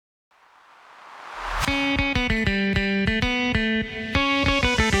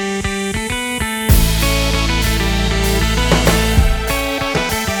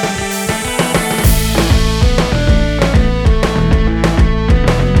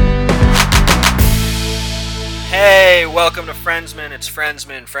welcome to Friendsman. It's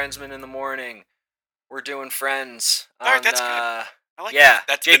Friendsman in the morning. We're doing Friends. Alright, that's good. I like yeah, that.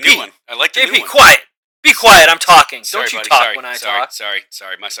 That's JP, the new one. I like the new JP, one. quiet. Be quiet, I'm talking. Sorry, Don't you buddy, talk sorry, when I sorry, talk. Sorry.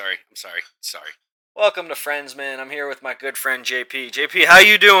 I'm sorry. Welcome to Friendsman. I'm here with my good friend JP. JP, how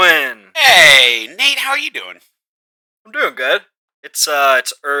you doing? Hey, Nate, how are you doing? I'm doing good. It's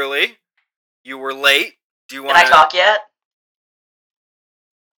early. You were late. Do you want Can I talk yet?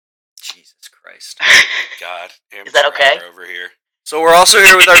 Jesus Christ. God, Is that okay? Over here. So we're also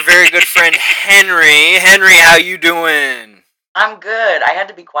here with our very good friend Henry. Henry, how you doing? I'm good. I had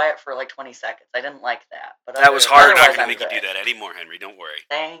to be quiet for like 20 seconds. I didn't like that. But That was hard. We're not otherwise, going I'm to make you good. do that anymore, Henry. Don't worry.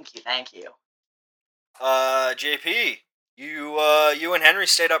 Thank you. JP, you and Henry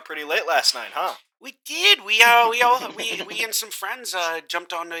stayed up pretty late last night, huh? We did. We and some friends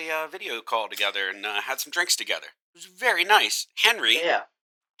jumped on a video call together and had some drinks together. It was very nice. Henry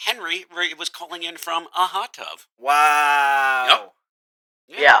was calling in from a hot tub. Wow.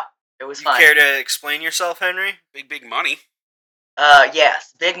 Yep. Yeah, it was You fun. care to explain yourself, Henry? Big money.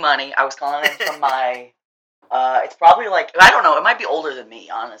 Yes, big money. I was calling in from my. It's probably like, I don't know. It might be older than me,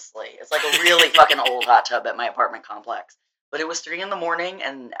 honestly. It's like a really fucking old hot tub at my apartment complex. But it was 3 a.m.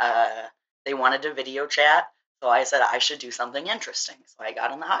 and they wanted to video chat, so I said I should do something interesting. So I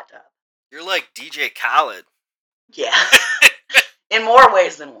got in the hot tub. You're like DJ Khaled. Yeah, in more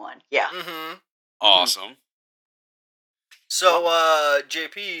ways than one. Yeah. Mm-hmm. Awesome. So,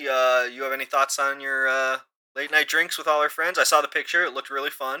 JP, you have any thoughts on your late night drinks with all our friends? I saw the picture. It looked really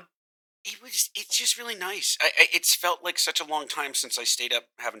fun. It's just really nice. It's felt like such a long time since I stayed up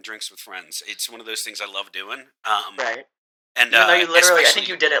having drinks with friends. It's one of those things I love doing. Right. And Even though you literally, I especially- think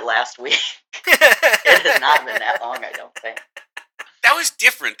you did it last week. It has not been that long, I don't think. That was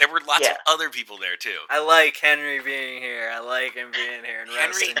different. There were lots Yeah. of other people there too. I like Henry being here. I like him being here and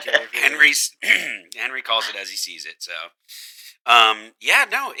resting JP. Henry calls it as he sees it. So,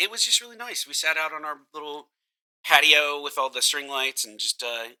 it was just really nice. We sat out on our little patio with all the string lights and just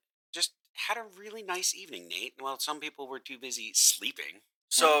had a really nice evening, Nate. Well, some people were too busy sleeping.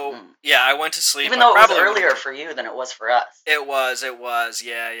 So, yeah, I went to sleep. Even though it was probably earlier would've- for you than it was for us. It was.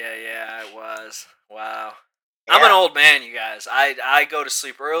 Yeah, it was. Wow. I'm an Yeah. old man, you guys. I go to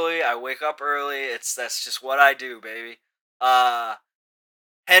sleep early. I wake up early. That's just what I do, baby.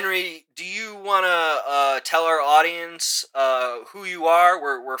 Henry, do you want to tell our audience who you are?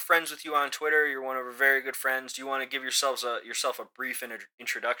 We're friends with you on Twitter. You're one of our very good friends. Do you want to give yourself a brief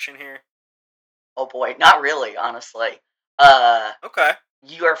introduction here? Oh boy, not really, honestly. Okay.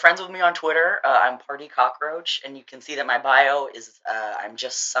 You are friends with me on Twitter. I'm Party Cockroach, and you can see that my bio is I'm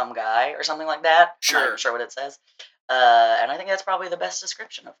just some guy or something like that. I'm not even sure what it says. And I think that's probably the best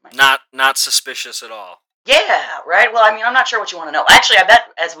description of myself. Not suspicious at all. Yeah, right? Well, I mean, I'm not sure what you want to know. Actually, I bet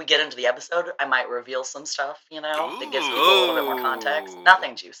as we get into the episode, I might reveal some stuff, that gives people a little bit more context. Ooh.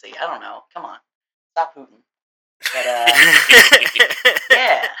 Nothing juicy. I don't know. Come on. Stop hooting. But,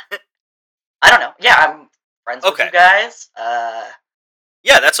 yeah. I don't know. Yeah, I'm friends with you guys.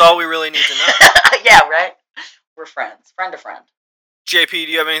 Yeah, that's all we really need to know. Yeah, right? We're friends. Friend to friend. JP, do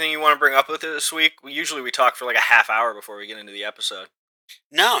you have anything you want to bring up with it this week? Usually we talk for like a half hour before we get into the episode.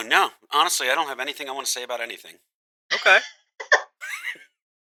 No. Honestly, I don't have anything I want to say about anything. Okay.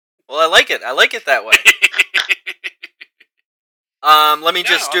 Well, I like it. I like it that way. Let me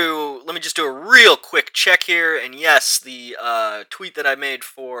just do a real quick check here, and yes, the tweet that I made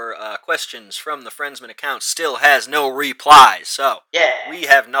for questions from the Friendsman account still has no replies, so Yeah. we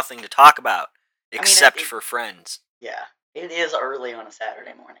have nothing to talk about except it- for friends. Yeah. It is early on a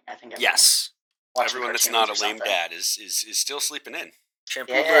Saturday morning. I think Yes, Everyone that's not a lame dad is still sleeping in.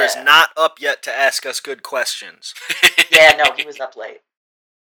 Champudler is not up yet to ask us good questions, Yeah, no, he was up late.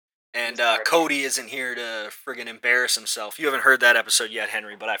 and Sorry. Cody isn't here to friggin' embarrass himself. You haven't heard that episode yet,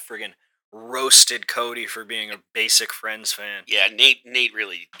 Henry, but I friggin' roasted Cody for being a basic Friends fan. Yeah, Nate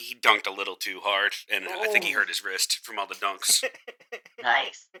really, he dunked a little too hard, and I think he Oh. hurt his wrist from all the dunks.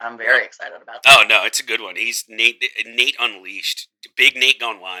 Nice. I'm very excited about that. Oh no, it's a good one. He's Nate unleashed. Big Nate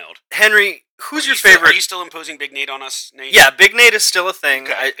gone wild. Henry, who's your Are favorite? you still imposing Big Nate on us, Nate? Yeah, Big Nate is still a thing.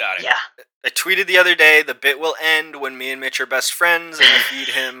 Okay, got it. Yeah. I tweeted the other day, the bit will end when me and Mitch are best friends, and I feed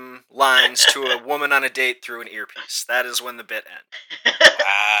him lines to a woman on a date through an earpiece. That is when the bit ends.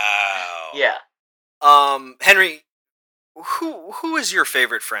 Wow. Yeah. Henry, who is your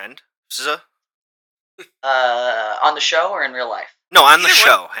favorite friend? SZA? On the show or in real life? No, on the Either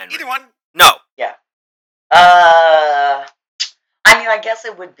show, one. Henry. Either one. No. I mean, I guess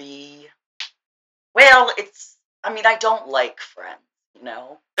it would be. Well, I don't like Friends,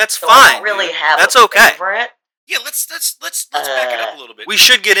 That's so I fine. don't really dude. have That's a okay. favorite. Yeah, let's back it up a little bit. We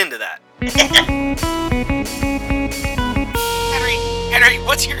should get into that. Henry,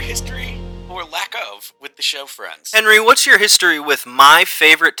 what's your history or lack of with the show Friends? Henry, what's your history with my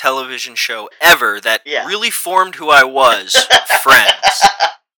favorite television show ever that Yeah. really formed who I was? Friends.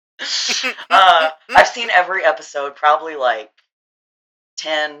 I've seen every episode probably like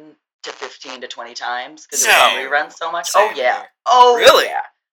 10 to 15 to 20 times because it was on No. reruns so much. Same Oh yeah. here. Oh Really? yeah.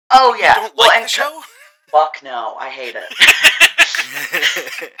 Oh yeah. You don't like the show? Fuck no, I hate it.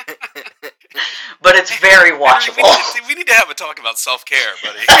 But it's very watchable. We need to have a talk about self-care,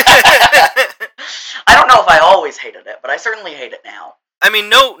 buddy. I don't know if I always hated it, but I certainly hate it now. I mean,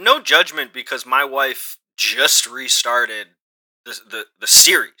 no judgment, because my wife just restarted the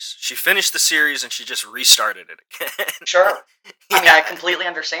series. She finished the series and she just restarted it again. Sure. I mean, Yeah. I completely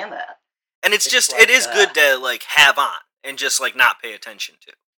understand that. And it's It's just, like, it is good to like have on and just like not pay attention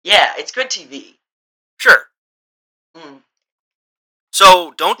to. Yeah, it's good TV. Sure. Mm.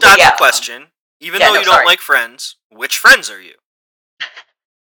 So don't Well, dodge yeah, the question. Even yeah, though no, you don't sorry. like Friends, which Friends are you?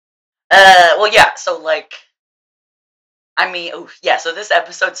 Well, yeah, so, like, I mean, yeah, so this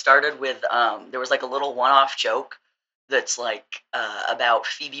episode started with, there was, like, a little one-off joke that's, like, about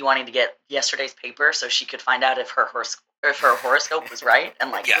Phoebe wanting to get yesterday's paper so she could find out if her horoscope was right, and,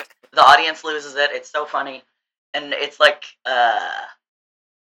 like, Yeah. the audience loses it. It's so funny. And it's, like,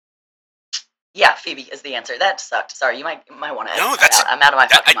 yeah, Phoebe is the answer. That sucked. Sorry, you might want to edit No, that that's out. I'm out of my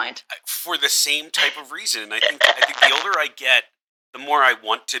fucking I- mind. For the same type of reason. I think the older I get, the more I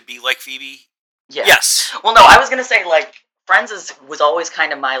want to be like Phoebe. Yeah. Yes. Well, no, I was gonna say, like, Friends was always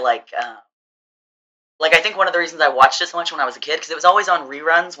kind of my, like, I think one of the reasons I watched it so much when I was a kid, because it was always on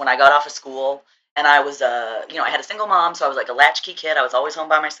reruns when I got off of school, and I was, I had a single mom, so I was like a latchkey kid. I was always home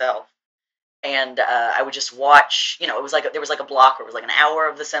by myself, and I would just watch. It was like there was like a block where it was like an hour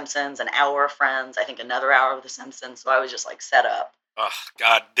of The Simpsons, an hour of Friends, I think another hour of The Simpsons. So I was just like set up. Oh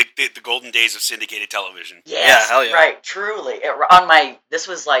God, the golden days of syndicated television. Yes, hell yeah. Right, truly. This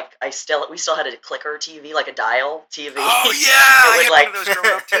was like we still had a clicker TV, like a dial TV. Oh yeah, It I was had like- one of those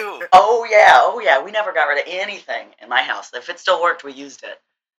growing up too. Oh yeah. We never got rid of anything in my house. If it still worked, we used it.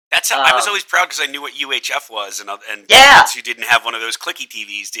 That's how I was Um, always proud because I knew what UHF was, and Yeah. kids who didn't have one of those clicky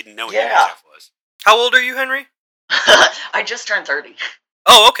TVs didn't know what Yeah. UHF was. How old are you, Henry? I just turned 30.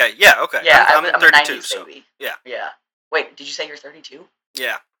 Oh, okay. Yeah, okay. Yeah, I'm I'm a 32, 90s so baby. yeah. Yeah. Wait, did you say you're 32?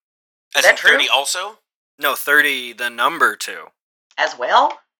 yeah. As that in 30 true? also? No, 30, the number 2. As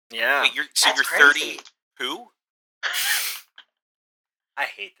well? Yeah. Wait, you're That's 30 crazy. who? I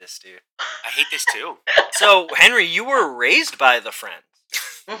hate this, dude. I hate this too. So, Henry, you were raised by the Friends.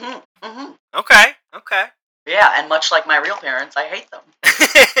 Mm-hmm. Okay, okay. Yeah, and much like my real parents, I hate them.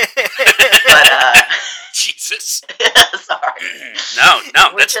 But, But, Jesus. sorry. No,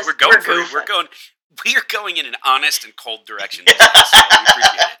 We're that's just- we're going we're for it. goofing. We are going in an honest and cold direction. This episode. We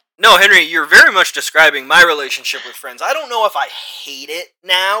appreciate it. no, Henry, you're very much describing my relationship with Friends. I don't know if I hate it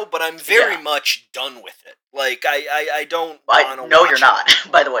now, but I'm very Yeah. much done with it. Like, I don't want to No, watch you're it. not.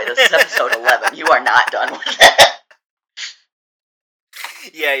 By the way, this is episode 11. You are not done with it.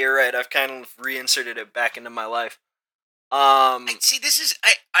 Yeah, you're right. I've kind of reinserted it back into my life. See, this is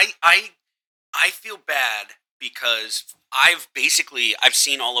I feel bad because I've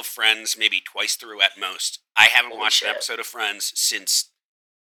seen all of Friends maybe twice through at most. I haven't Holy watched shit. an episode of Friends since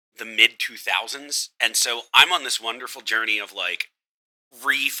the mid 2000s, and so I'm on this wonderful journey of like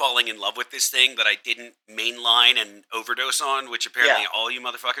re-falling in love with this thing that I didn't mainline and overdose on, which apparently Yeah. all you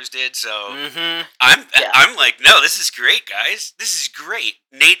motherfuckers did. So Mm-hmm. Yeah. I'm like, no, this is great, guys. This is great.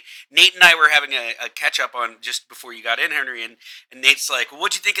 Nate and I were having a catch up on just before you got in, Henry, and Nate's like, well,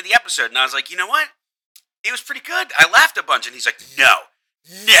 what'd you think of the episode? And I was like, you know what? It was pretty good. I laughed a bunch, and he's like, no,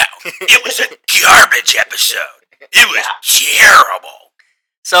 it was a garbage episode. It was terrible.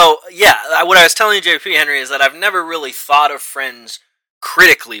 So, yeah, what I was telling you, JP, Henry, is that I've never really thought of Friends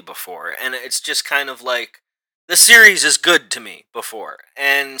critically before, and it's just kind of like, the series is good to me before.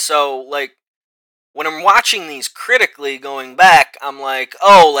 And so, like, when I'm watching these critically going back, I'm like,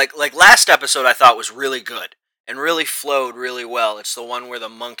 oh, like last episode I thought was really good and really flowed really well. It's the one where the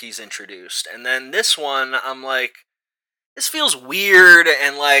monkey's introduced. And then this one, I'm like, this feels weird,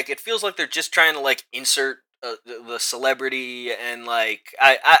 and like it feels like they're just trying to like insert the celebrity, and like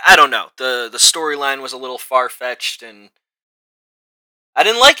I don't know. The storyline was a little far-fetched, and I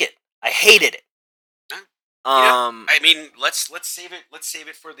didn't like it. I hated it. I mean, let's save it. Let's save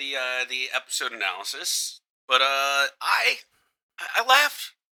it for the episode analysis. But I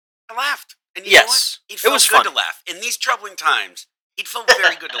laughed. I laughed. And you know what? Yes, It it felt was good funny. to laugh in these troubling times. It felt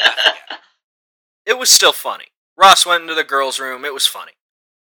very good to laugh again. It was still funny. Ross went into the girls' room. It was funny.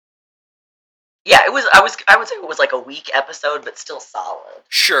 Yeah, it was. I would say it was like a weak episode, but still solid.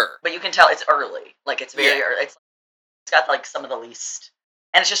 Sure. But you can tell it's early. Like it's very Yeah. early. It's It's got like some of the least,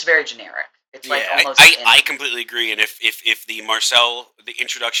 and it's just very generic. It's like Yeah, almost. I completely agree. And if the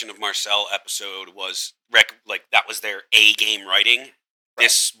introduction of Marcel episode was like that was their A game writing,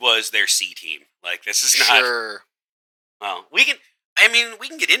 this was their C team. Like this is not. Sure. Well, we can. I mean, we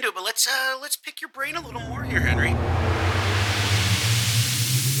can get into it, but let's pick your brain a little more here, Henry.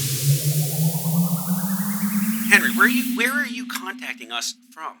 Henry, where are you contacting us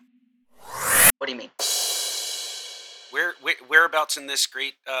from? What do you mean? Whereabouts in this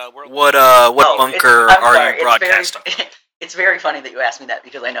great world? What Oh, bunker I'm are sorry, you broadcasting? It's very funny that you asked me that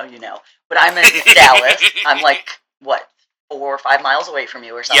because I know you know. But I'm in Dallas. I'm like, what, 4 or 5 miles away from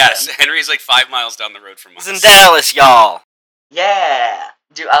you or something? Yes, Henry's like 5 miles down the road from us. It's in Dallas, y'all. Yeah.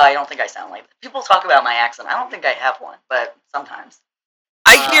 I don't think I sound like that. People talk about my accent. I don't think I have one, but sometimes.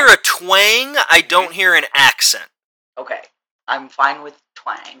 I hear a twang. I don't hear an accent. Okay. I'm fine with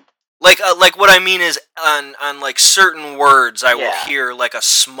twang. Like what I mean is on like certain words, I will Yeah. hear like a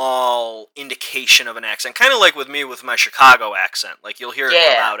small indication of an accent, kind of like with me with my Chicago accent. Like you'll hear it come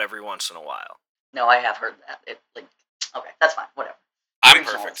Yeah. out every once in a while. No, I have heard that. Okay, that's fine. Whatever. I'm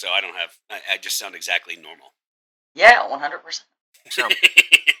Regional. perfect, so I don't have. I just sound exactly normal. Yeah, 100%. You sound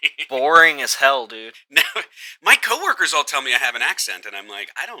boring as hell, dude. No, my coworkers all tell me I have an accent, and I'm like,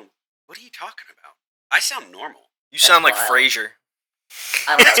 I don't. What are you talking about? I sound normal. You sound like wild. Frasier.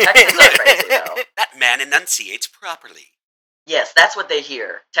 I don't know. Texans are crazy, though. That man enunciates properly. Yes, that's what they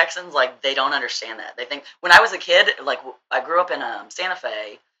hear. Texans, like, they don't understand that. They think, when I was a kid, like, I grew up in Santa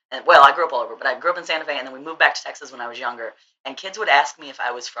Fe, and, well, I grew up all over, but I grew up in Santa Fe, and then we moved back to Texas when I was younger, and kids would ask me if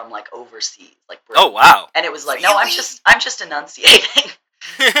I was from, like, overseas, like, Britain. Oh wow. And it was like, no, I'm just enunciating.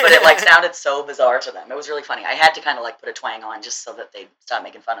 But it, like, sounded so bizarre to them. It was really funny. I had to kind of, like, put a twang on just so that they'd stop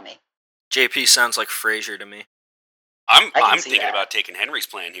making fun of me. JP sounds like Frasier to me. I can I'm see thinking that. about taking Henry's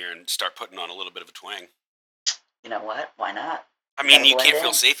plan here and start putting on a little bit of a twang. You know what? Why not? I mean, Gotta you blend can't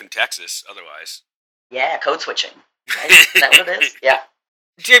feel in. safe in Texas otherwise. Yeah, code switching. Right? Is that what it is? Yeah.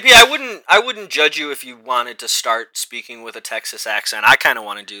 JP, I wouldn't judge you if you wanted to start speaking with a Texas accent. I kind of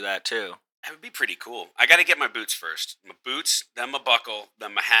want to do that too. That would be pretty cool. I got to get my boots first. My boots, then my buckle,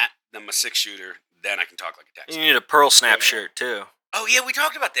 then my hat, then my 6-shooter. Then I can talk like a You Texan. need a pearl snap Yeah. shirt too. Oh yeah, we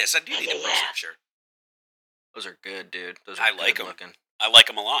talked about this. I do need a Yeah. personal shirt. Those are good, dude. Those are I like good 'em. looking. I like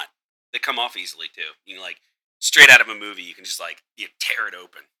them a lot. They come off easily too. You know, like straight out of a movie, you can just like you tear it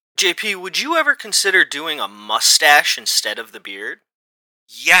open. JP, would you ever consider doing a mustache instead of the beard?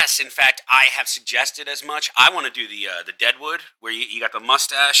 Yes, in fact, I have suggested as much. I want to do the Deadwood, where you got the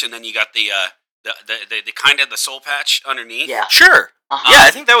mustache and then you got the kind of the soul patch underneath. Yeah. Sure. Uh-huh. Yeah,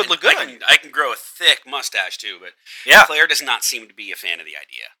 I think that would look good I on can, you. I can grow a thick mustache too, but Yeah, Claire does not seem to be a fan of the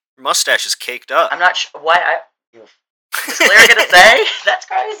idea. your mustache is caked up. I'm not sure why Is Claire gonna say? That's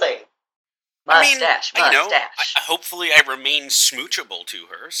crazy. Mustache, I mean, mustache. hopefully I remain smoochable to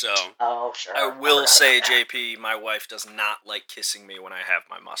her. So Oh, sure. I will forgot say, about that. JP, my wife does not like kissing me when I have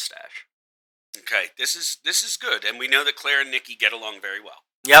my mustache. okay, this is good, and we know that Claire and Nikki get along very well.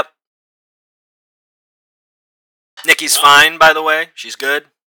 Yep. Nikki's Well- fine, by the way. She's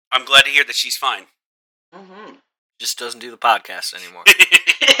good. I'm glad to hear that she's fine. Mhm. Just doesn't do the podcast anymore.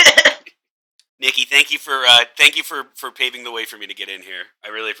 Nikki, thank you for paving the way for me to get in here. I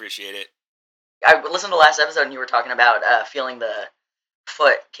really appreciate it. I listened to the last episode and you were talking about feeling the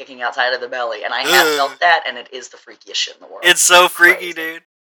foot kicking outside of the belly, and I have Ugh. felt that, and it is the freakiest shit in the world. It's so freaky, Crazy. dude.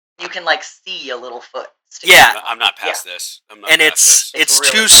 You can like see a little foot. sticking Yeah. out. I'm not past this. I'm not And past it's this. It's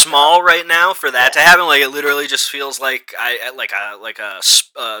really too fucked up. small right now for that to Yeah. happen. Like it literally just feels like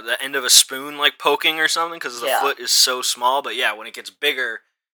the end of a spoon like poking or something because the Yeah. foot is so small. But yeah, when it gets bigger,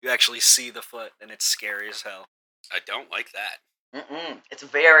 you actually see the foot, and it's scary as hell. I don't like that. It's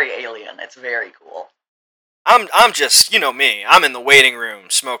very alien. It's very cool. I'm just, you know me. I'm in the waiting room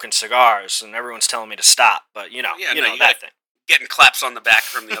smoking cigars, and everyone's telling me to stop. But you know, Yeah, you no, know you that gotta- thing. Getting claps on the back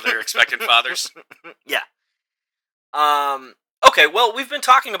from the other expectant fathers. Yeah. Okay. Well, we've been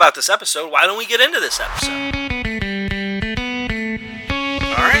talking about this episode. Why don't we get into this episode?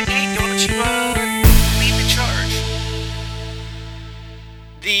 All right, Nate, don't you lead the charge?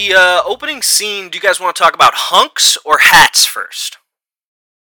 The opening scene. Do you guys want to talk about hunks or hats first?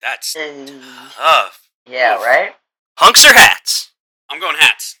 That's Uh, tough. yeah, Oof. right? Hunks or hats? I'm going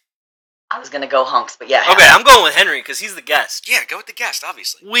hats. I was gonna go hunks, but yeah. Okay, I'm going with Henry because he's the guest. Yeah, go with the guest,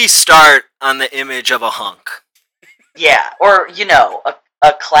 obviously. We start on the image of a hunk. Yeah, or you know,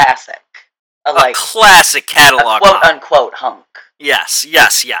 a classic, a A classic a catalog quote hunk. unquote hunk. Yes.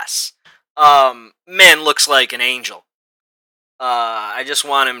 Man looks like an angel. I just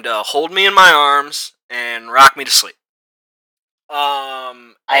want him to hold me in my arms and rock me to sleep. I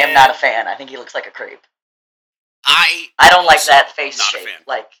am not a fan. I think he looks like a creep. I don't like also that face not a shape, fan.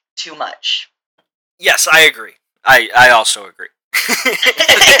 like, too much. Yes, I agree. I also agree.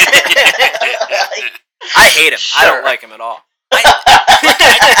 I hate him. I don't Sure. like him at all.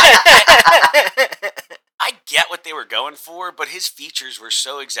 I get what they were going for, but his features were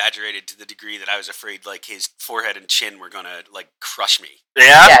so exaggerated to the degree that I was afraid like his forehead and chin were gonna like crush me.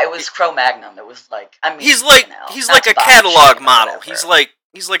 Yeah? Yeah, it was Cro-Magnon. It was like, I mean, He's like you know, he's not like to a bother catalog shame or model. whatever.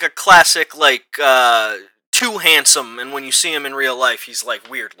 He's like a classic like too handsome, and when you see him in real life he's like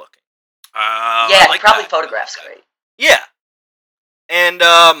weird looking. Yeah, I like he probably that. photographs I like great. Yeah. And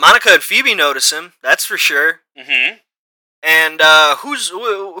Monica and Phoebe notice him, that's for sure. that. Mm-hmm. And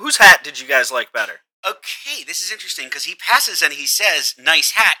whose hat did you guys like better? Okay, this is interesting because he passes and he says,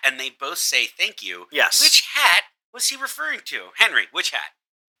 "Nice hat," and they both say thank you. Yes. Which hat was he referring to? Henry, which hat?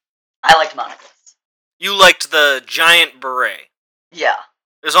 I liked Monica's. You liked the giant beret. Yeah.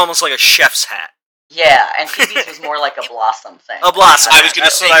 It was almost like a chef's hat. Yeah, and Phoebe's was more like a blossom thing. A blossom. I was going to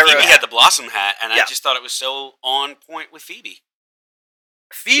That's say what I Phoebe wrote. had the blossom hat, and Yeah. I just thought it was so on point with Phoebe.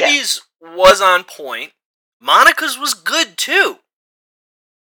 Phoebe's was on point. Monica's was good too.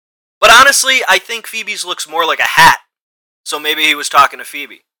 But honestly, I think Phoebe's looks more like a hat. So maybe he was talking to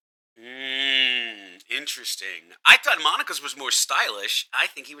Phoebe. Interesting. I thought Monica's was more stylish. I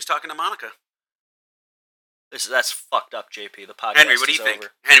think he was talking to Monica. That's fucked up, JP. The podcast Henry, what do is you think?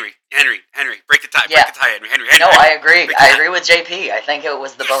 over. Henry, break the tie. Yeah. Break the tie, Henry. No, I agree. Break the I hat. agree with JP. I think it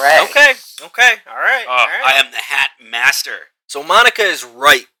was the beret. Okay, all right. Oh, I am the hat master. So Monica is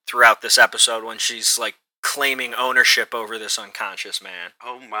right throughout this episode when she's like claiming ownership over this unconscious man.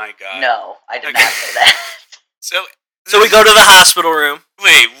 Oh my god. No, I did Okay. not say that. So we go to the hospital room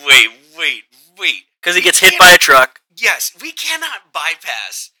Wait. because he gets hit by a truck Yes, we cannot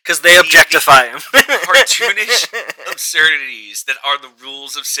bypass because they objectify him. cartoonish absurdities that are the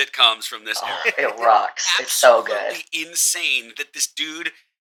rules of sitcoms from this Oh, era. it rocks. It's so good. Absolutely insane that this dude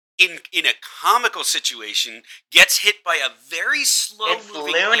in a comical situation gets hit by a very slow It's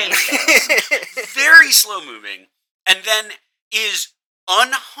moving Looney alien, very slow moving, and then is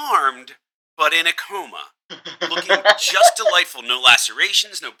unharmed but in a coma, looking just delightful. No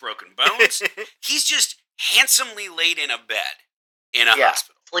lacerations, no broken bones. He's just handsomely laid in a bed in a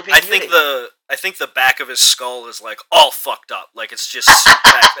hospital. Sleeping I Beauty. think the back of his skull is like all fucked up, like it's just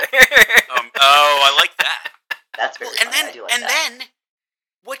back there. I like that. That's very And funny. then, I do like that. then,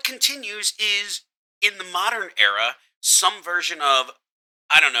 what continues is in the modern era, some version of,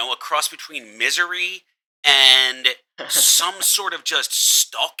 I don't know, a cross between Misery and some sort of just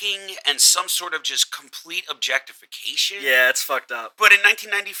stalking and some sort of just complete objectification. Yeah, it's fucked up. But in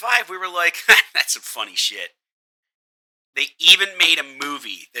 1995, we were like, that's some funny shit. They even made a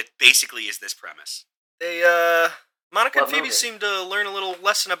movie that basically is this premise. They Monica What and Phoebe movie? seem to learn a little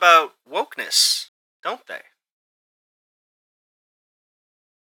lesson about wokeness, don't they?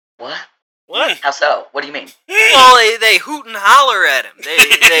 What? What? How so? What do you mean? Well, they hoot and holler at him.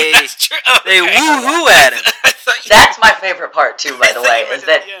 They That's true. they Okay. woo-hoo at him. I thought you- That's my favorite part too, by I the thought way, you meant is at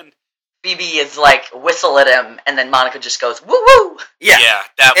that the end. Phoebe is like whistle at him, and then Monica just goes woo woo. Yeah,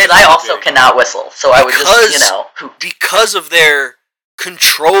 that was And I also very- cannot whistle, so I would just Because- hoot. because of their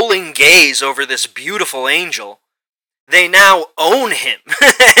controlling gaze over this beautiful angel, they now own him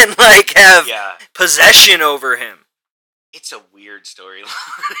and like have Yeah, possession over him. it's a weird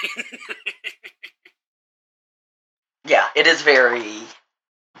storyline. Yeah, it is very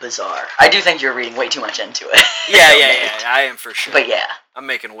bizarre. I do think you're reading way too much into it. Yeah, So, yeah, Nate. yeah, I am for sure. But yeah, I'm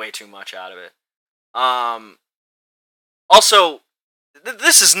making way too much out of it. Also,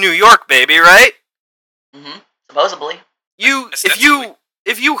 this is New York, baby, right? supposedly. If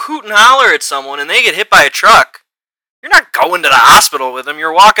you hoot and holler at someone and they get hit by a truck, you're not going to the hospital with them.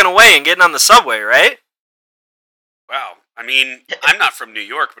 You're walking away and getting on the subway, right? Wow. I mean, I'm not from New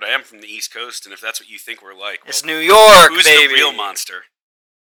York, but I am from the East Coast, and if that's what you think we're like, It's well, New York, who's baby. the real monster?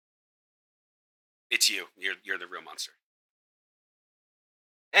 It's you. You're the real monster.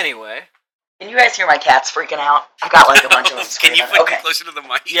 Anyway, Can you guys hear my cats freaking out? I've got like a bunch of them Can you screaming. put Okay. it closer to the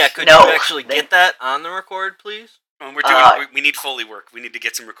mic? yeah, could No, you actually they- get that on the record, please? When we're doing, we need Foley work. We need to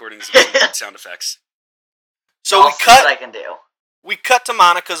get some recordings of some sound effects. So I'll we see what I cut. can do. We cut to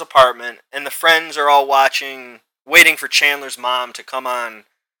Monica's apartment, and the friends are all waiting for Chandler's mom to come on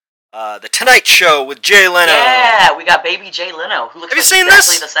the Tonight Show with Jay Leno. Yeah, we got baby Jay Leno, who looks Have you like seen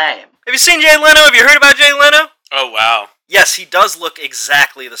exactly this? the same. Have you seen Jay Leno? Have you heard about Jay Leno? Oh wow. Yes, he does look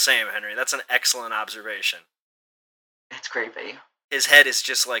exactly the same, Henry. That's an excellent observation. It's creepy. His head is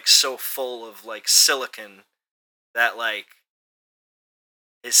just like so full of like silicon that like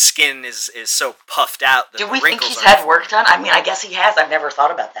his skin is so puffed out that Do the we think wrinkles he's aren't had work forming. done? I mean, I guess he has. I've never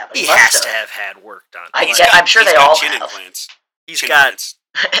thought about that, but He he must has to have had work done. I'm sure He's they got all chin have. implants. He's Chin got implants.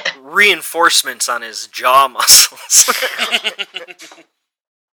 reinforcements on his jaw muscles.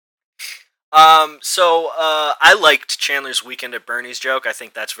 I liked Chandler's Weekend at Bernie's joke. I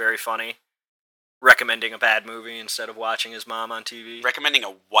think that's very funny. Recommending a bad movie instead of watching his mom on TV. Recommending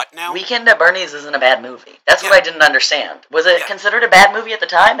a what now? Weekend at Bernie's isn't a bad movie. That's what Yeah. I didn't understand. Was it Yeah. considered a bad movie at the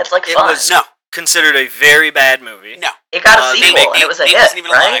time? It's like It fun. was- No, Considered a very bad movie. no. It got a They sequel, make- and it was a Nate hit, wasn't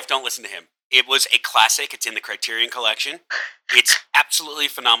even right? alive. Don't listen to him. It was a classic. It's in the Criterion Collection. It's absolutely a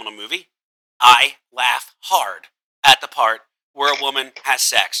phenomenal movie. I laugh hard at the part where a woman has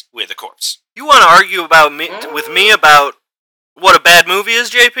sex with a corpse. You want to argue with me about what a bad movie is,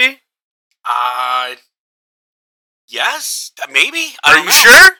 JP? Yes, maybe. I Are don't you know.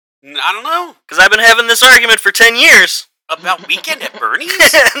 sure? I don't know. Because I've been having this argument for 10 years. About Weekend at Bernie's?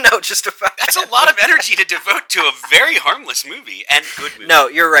 No, just about. That's a lot of energy to devote to a very harmless movie and good movie. No,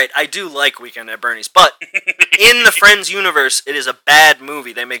 you're right. I do like Weekend at Bernie's, but in the Friends universe, it is a bad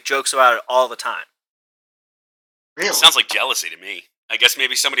movie. They make jokes about it all the time. Really? Sounds like jealousy to me. I guess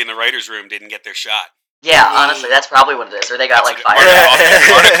maybe somebody in the writer's room didn't get their shot. Yeah, honestly, that's probably what it is. Or they got, That's like, what- fired.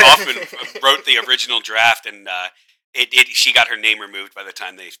 Marta Kaufman wrote the original draft, and she got her name removed by the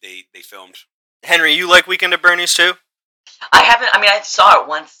time they filmed. Henry, you like Weekend at Bernie's too? I haven't. I mean, I saw it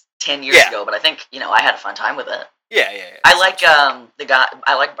once 10 years Yeah. ago, but I think I had a fun time with it. Yeah. I like the guy.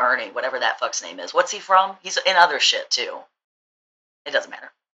 I like Bernie, whatever that fuck's name is. What's he from? He's in other shit too. It doesn't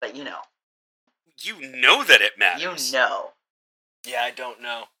matter, but you know. You know that it matters. You know. Yeah, I don't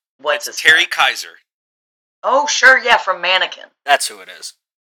know. What's It's his Terry name? Kaiser. Oh, sure, yeah, from Mannequin. That's who it is.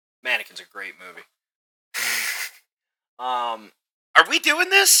 Mannequin's a great movie. Are we doing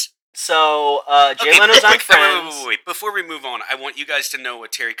this? So Jay Okay, Leno's on wait, Friends. wait. Before we move on, I want you guys to know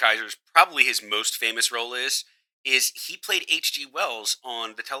what Terry Kaiser's probably his most famous role is he played H.G. Wells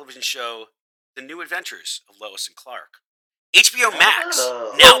on the television show The New Adventures of Lois and Clark. HBO Max.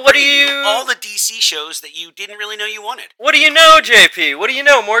 Oh. Now Well, what do bringing you- all the DC shows that you didn't really know you wanted. What do you know, JP? What do you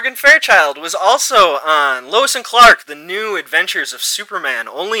know? Morgan Fairchild was also on Lois and Clark: The New Adventures of Superman,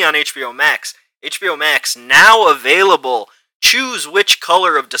 only on HBO Max. HBO Max now available. Choose which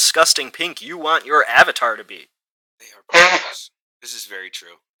color of disgusting pink you want your avatar to be. They are precious. This is very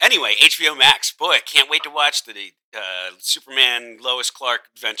true. Anyway, HBO Max. Boy, I can't wait to watch the Superman Lois Clark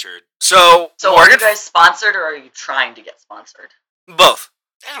adventure. So So, are Morgan, you guys sponsored, or are you trying to get sponsored? both.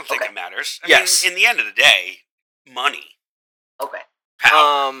 I don't think Okay. it matters. I Yes. mean, in the end of the day, money. Okay.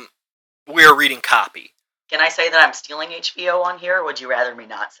 Power. We're reading copy. Can I say that I'm stealing HBO on here, or would you rather me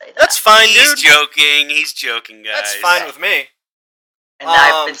not say that? That's fine, He's dude. joking. He's joking, guys. That's fine with me. And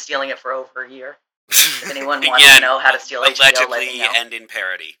I've um, been stealing it for over a year. If anyone wants Again, to know how to steal HBO, let allegedly me know. and in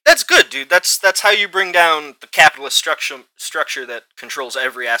parody. That's good, dude. That's how you bring down the capitalist structure that controls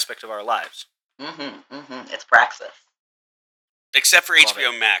every aspect of our lives. It's Praxis. Except for Love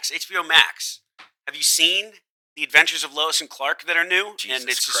HBO Max. HBO Max. Have you seen The Adventures of Lois and Clark that are new? Jesus and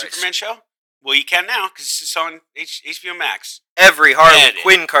it's Christ. a Superman show? Well, you can now because it's on HBO Max. Every Harley Edit.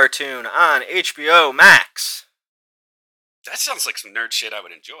 Quinn cartoon on HBO Max. That sounds like some nerd shit I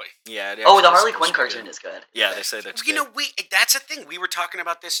would enjoy. Yeah. Oh, the Harley Quinn cartoon is good. Yeah, they say that's You good. know, that's a thing. We were talking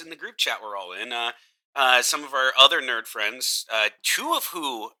about this in the group chat we're all in. Some of our other nerd friends, two of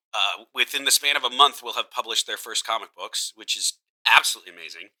who, within the span of a month, will have published their first comic books, which is absolutely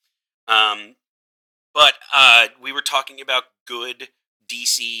amazing. But we were talking about good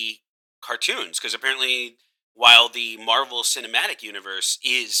DC cartoons, because apparently, while the Marvel Cinematic Universe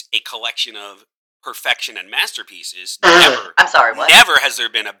is a collection of perfection and masterpieces, never I'm sorry, what? Never has there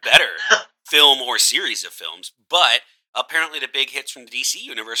been a better film or series of films, but apparently the big hits from the DC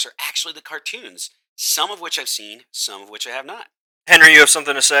universe are actually the cartoons, some of which I've seen, some of which I have not. Henry, you have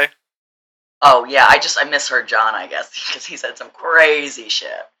something to say? Oh, yeah, I misheard John, I guess, because he said some crazy shit.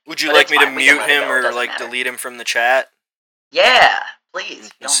 Would you But like it's me to fine, we can mute let it him go, it or doesn't like matter. delete him from the chat? Yeah,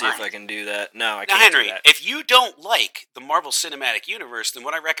 please. Let's see don't if mind. I can do that. No, I Now, can't do Henry, that. if you don't like the Marvel Cinematic Universe, then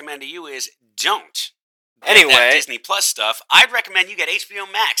what I recommend to you is don't. get Anyway. that Disney Plus stuff. I'd recommend you get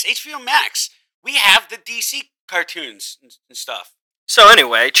HBO Max. HBO Max, we have the DC cartoons and stuff. So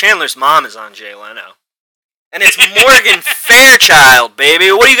anyway, Chandler's mom is on Jay Leno. And it's Morgan Fairchild,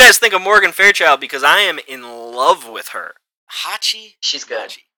 baby. What do you guys think of Morgan Fairchild? Because I am in love with her. Hachi? She's good.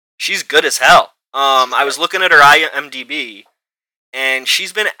 Hachi. She's good as hell. I was looking at her IMDb, and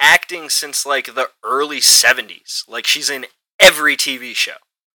she's been acting since like the early 70s. Like she's in every TV show.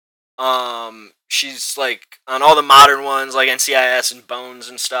 She's like on all the modern ones, like NCIS and Bones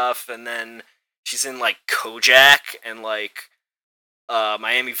and stuff, and then she's in like Kojak and like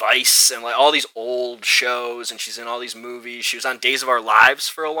Miami Vice, and like all these old shows, and she's in all these movies. She was on Days of Our Lives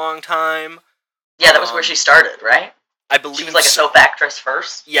for a long time. Yeah, that was where she started, right? I believe she was like a soap actress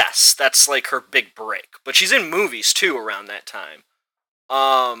first. Yes, that's like her big break. But she's in movies too around that time.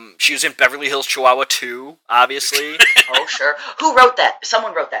 She was in Beverly Hills Chihuahua 2, obviously. Oh, sure. Who wrote that?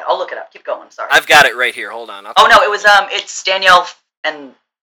 Someone wrote that. I'll look it up. Keep going. Sorry. I've got it right here. Hold on. Oh no, it was it's Danielle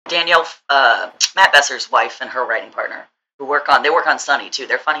Matt Besser's wife and her writing partner who work on Sunny too.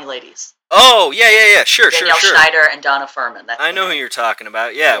 They're funny ladies. Oh yeah. Sure. Danielle Schneider and Donna Furman. That's I know who you're talking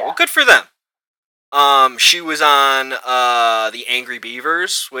about. Yeah. Well, good for them. She was on The Angry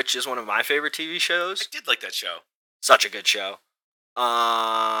Beavers, which is one of my favorite TV shows. I did like that show. Such a good show.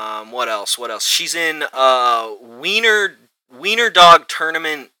 What else? She's in Wiener Dog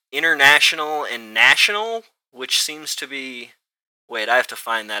Tournament International and National, which seems to be. Wait, I have to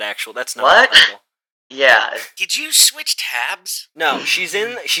find that actual. That's not what? The title. Yeah. Did you switch tabs? No, she's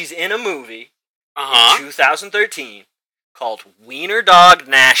in a movie in 2013 called Wiener Dog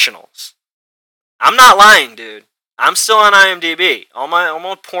Nationals. I'm not lying, dude. I'm still on IMDb. All my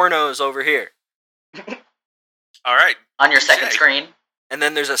pornos over here. All right. On your second screen. And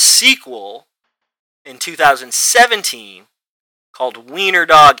then there's a sequel in 2017 called Wiener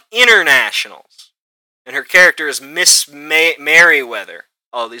Dog Internationals. And her character is Miss Merriweather.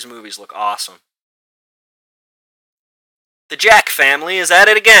 Oh, these movies look awesome. The Jack family is at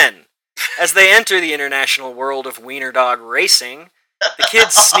it again. As they enter the international world of Wiener Dog racing, the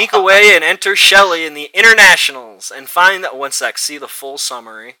kids sneak away and enter Shelley in the internationals and find that see the full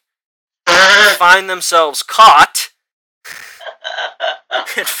summary. Find themselves caught.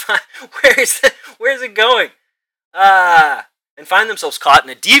 Where's it going? And find themselves caught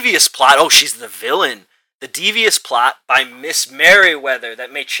in a devious plot. Oh, she's the villain. The devious plot by Miss Merriweather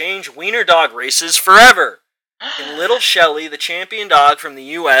that may change Wiener Dog races forever. Can little Shelley, the champion dog from the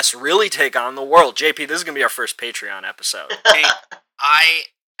U.S., really take on the world? JP, this is going to be our first Patreon episode. Hey, I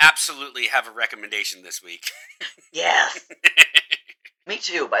absolutely have a recommendation this week. Yes. Me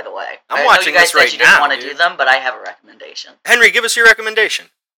too, by the way. I'm watching this right now. You didn't want to do them, but I have a recommendation. Henry, give us your recommendation.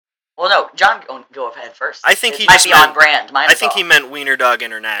 Well, no, John, go ahead first. I think he might be on brand. I think he meant Wiener Dog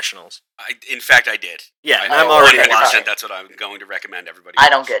Internationals. In fact, I did. Yeah, and I'm already watching. That's what I'm going to recommend everybody. I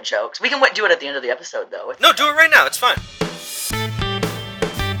don't get jokes. We can do it at the end of the episode, though. No, do it right now. It's fine.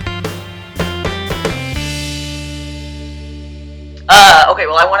 Okay,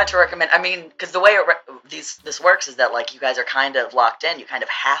 well, I wanted to recommend. I mean, because the way this works is that like you guys are kind of locked in. You kind of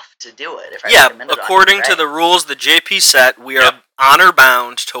have to do it. According to the rules the JP set, we are honor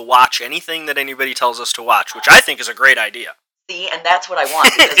bound to watch anything that anybody tells us to watch, which I think is a great idea. See, and that's what I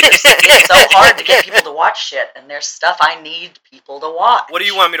want because it's so hard to get people to watch shit, and there's stuff I need people to watch. What do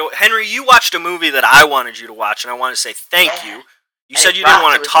you want me to? Henry, you watched a movie that I wanted you to watch, and I want to say thank you. You said you didn't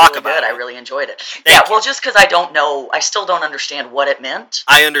want to talk about it. I really enjoyed it. Yeah, well, just because I don't know, I still don't understand what it meant.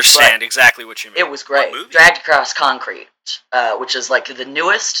 I understand exactly what you mean. It was great. Dragged Across Concrete, which is like the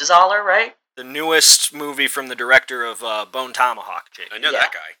newest Zoller, right? The newest movie from the director of Bone Tomahawk, Jake. I know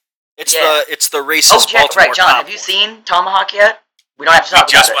that guy. It's the racist Baltimore right, John, have you seen Tomahawk yet? We don't have to talk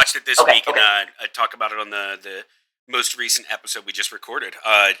about it. We just watched it this week, and I talk about it on the most recent episode we just recorded.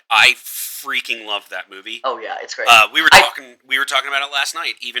 I freaking love that movie. Oh yeah, it's great. We were talking about it last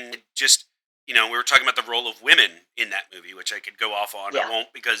night. Even just we were talking about the role of women in that movie, which I could go off on. I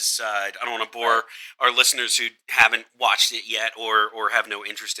won't because I don't want to bore our listeners who haven't watched it yet or have no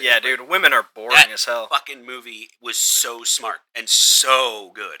interest in it. Yeah, dude, women are boring as hell. That fucking movie was so smart and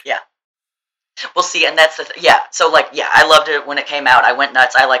so good. Yeah. Well, see, and that's so I loved it when it came out. I went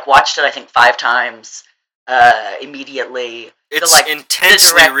nuts. I watched it I think 5 times. Immediately. It's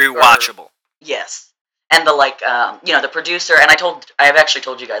intensely rewatchable. Yes. And the producer, and I've actually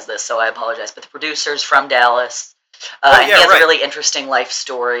told you guys this, so I apologize, but the producer's from Dallas. And he has a really interesting life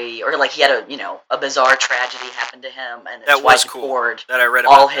story, or he had a bizarre tragedy happen to him, and that was cool. Poured that I read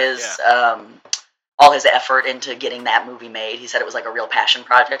about all his effort into getting that movie made. He said it was like a real passion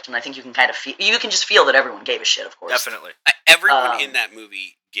project, and I think you can just feel that everyone gave a shit, of course. Definitely. Everyone in that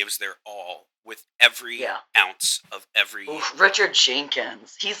movie gives their all with every ounce of every... Oof, Richard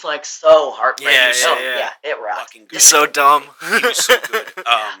Jenkins. He's so heartbreaking. Yeah, it rocks. He's so dumb. He was so good.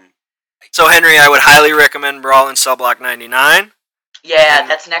 So, Henry, I would highly recommend Brawl in Cell Block 99. Yeah,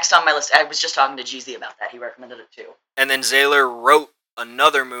 that's next on my list. I was just talking to Jeezy about that. He recommended it too. And then Zayler wrote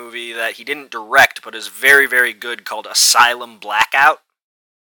another movie that he didn't direct, but is very, very good, called Asylum Blackout.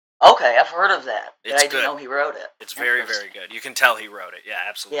 Okay, I've heard of that. It's I didn't know he wrote it. It's very, very good. You can tell he wrote it. Yeah,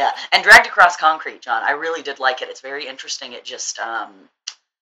 absolutely. Yeah, and Dragged Across Concrete, John. I really did like it. It's very interesting. It just, I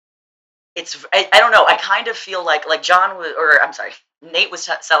don't know. I kind of feel like John was, or I'm sorry, Nate was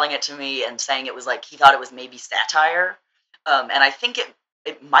selling it to me and saying it was like he thought it was maybe satire, and I think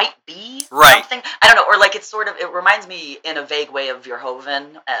it might be Right. something. I don't know, or like it's sort of it reminds me in a vague way of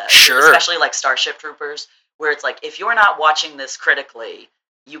Verhoeven, Sure. especially like Starship Troopers, where it's like if you're not watching this critically,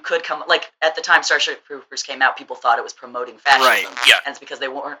 you could come like at the time Starship Troopers came out, people thought it was promoting fascism, Right, yeah. and it's because they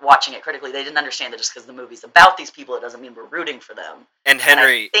weren't watching it critically. They didn't understand that just because the movie's about these people, it doesn't mean we're rooting for them. And And I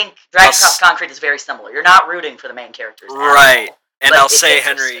Henry, think Drag I'll Across Concrete is very similar. You're not rooting for the main characters, at right. all, And but I'll it's say,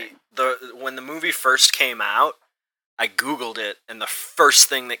 Henry, interesting. when the movie first came out, I Googled it, and the first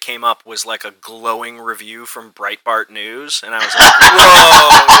thing that came up was like a glowing review from Breitbart News, and I was like, "Whoa,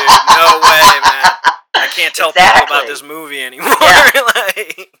 dude, no way, man! I can't tell people about Exactly. this movie anymore." Yeah.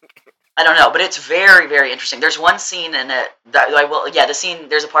 Like, I don't know, but it's very, very interesting. There's one scene in it that the scene.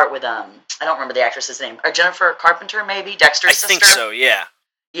 There's a part with I don't remember the actress's name. Or Jennifer Carpenter, maybe Dexter's I sister. think so. Yeah.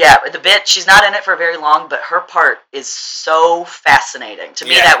 Yeah, the bit. She's not in it for very long, but her part is so fascinating. To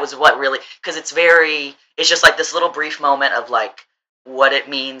me, Yeah. that was what really because it's very. It's just like this little brief moment of like what it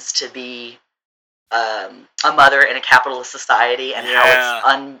means to be a mother in a capitalist society and how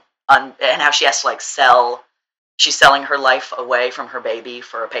it's and how she has to like sell. She's selling her life away from her baby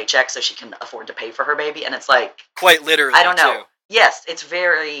for a paycheck so she can afford to pay for her baby, and it's like Quite literally. I don't know. Too. Yes, it's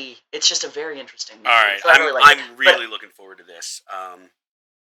very. It's just a very interesting movie. All right, So I really like it. I'm really looking forward to this.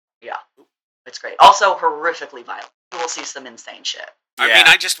 It's great. Also, horrifically violent. You will see some insane shit. I Yeah. mean,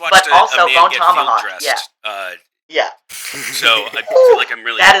 I just watched But also a man Bone get Tomahawk, field dressed. Yeah, So I feel like I'm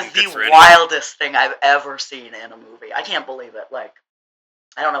really that is good for the anyone. wildest thing I've ever seen in a movie. I can't believe it. Like,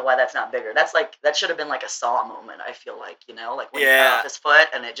 I don't know why that's not bigger. That's like that should have been like a Saw moment. I feel like like when he cut Yeah. off his foot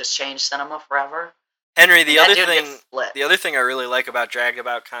and it just changed cinema forever. Henry, the And other that dude thing, gets split. the other thing I really like about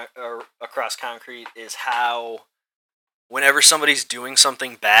Across Concrete is how whenever somebody's doing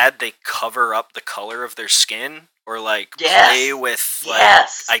something bad, they cover up the color of their skin or like play with like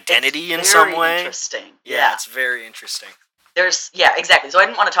Yes, identity it's in some very way. Interesting. Yeah, it's very interesting. Exactly. So I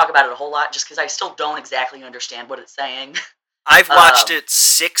didn't want to talk about it a whole lot just because I still don't exactly understand what it's saying. I've watched Um, it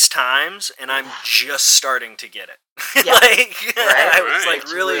 6 times and I'm just starting to get it. Yeah. Like Right? I was Right. like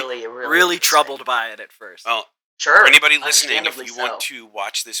It's really interesting. troubled by it at first. Well, Sure. for anybody listening, if understandably you want so. to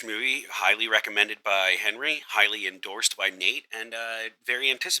watch this movie, highly recommended by Henry, highly endorsed by Nate, and very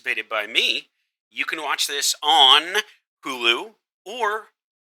anticipated by me, you can watch this on Hulu or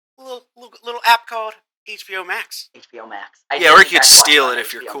a little app called HBO Max. HBO Max. I Yeah, did or in you could fact watch steal on it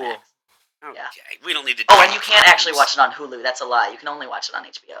if you're HBO cool. Max. Okay, Yeah. we don't need to. Oh, and you can't actually watch it on Hulu. That's a lie. You can only watch it on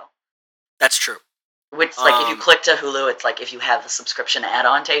HBO. That's true. Which, like, if you Um, click to Hulu, it's like if you have the subscription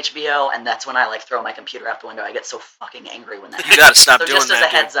add-on to HBO, and that's when I like throw my computer out the window. I get so fucking angry when that You happens. gotta stop So doing just as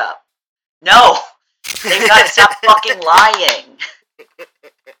that. a heads up, no, they've got to stop fucking lying.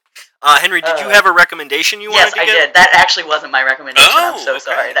 Henry, did you have a recommendation you Yes, wanted to I give? did. That actually wasn't my recommendation. I'm Oh, so okay.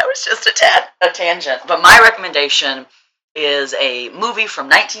 sorry. That was just a tangent. But my recommendation is a movie from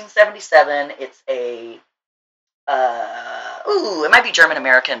 1977. It's a it might be German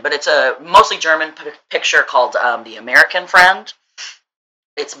American, but it's a mostly German picture called The American Friend.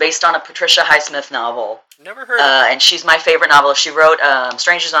 It's based on a Patricia Highsmith novel, Never heard of it. and she's my favorite novelist. She wrote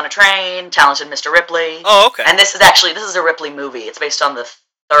Strangers on a Train, Talented Mr. Ripley. Oh, okay. And this is a Ripley movie. It's based on the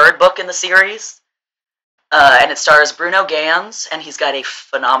third book in the series. And it stars Bruno Ganz, and he's got a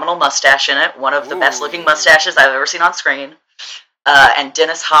phenomenal mustache in it. One of the best looking Ooh. mustaches I've ever seen on screen. And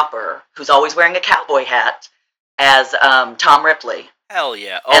Dennis Hopper, who's always wearing a cowboy hat, as Tom Ripley. Hell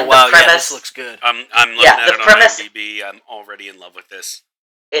yeah. and Oh, the wow, yeah, premise- this looks good. I'm looking Yeah, at the it on premise- IMDb. I'm already in love with this.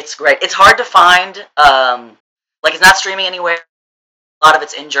 It's great. It's hard to find. Like, it's not streaming anywhere. A lot of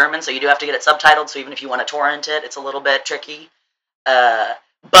it's in German, so you do have to get it subtitled. So even if you want to torrent it, it's a little bit tricky.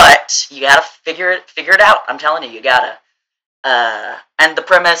 But you gotta figure it out. I'm telling you gotta. And the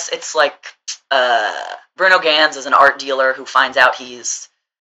premise, it's like Bruno Ganz is an art dealer who finds out he's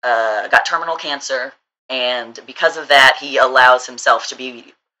got terminal cancer, and because of that, he allows himself to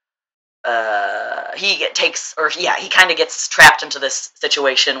be. He kind of gets trapped into this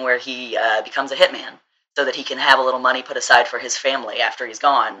situation where he becomes a hitman, so that he can have a little money put aside for his family after he's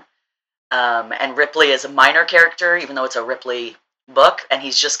gone. And Ripley is a minor character, even though it's a Ripley book, and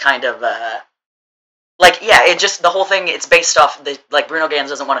he's just kind of the whole thing. It's based off Bruno Ganz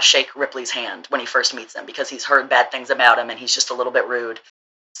doesn't want to shake Ripley's hand when he first meets him because he's heard bad things about him and he's just a little bit rude.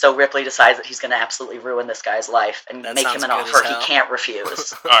 So Ripley decides that he's going to absolutely ruin this guy's life and That make sounds him an good as offer he hell. can't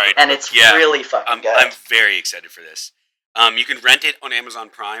refuse. All right, And it's Yeah, really fucking good. I'm very excited for this. You can rent it on Amazon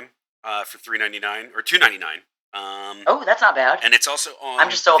Prime for $3.99 or $2.99. Oh, that's not bad. And it's also on I'm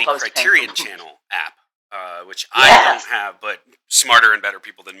just so the opposed to paying Criterion for- Channel app, which I Yes. don't have, but smarter and better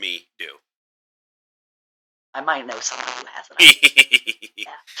people than me do. I might know someone who has it.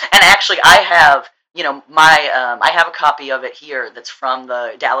 And actually, I have, I have a copy of it here that's from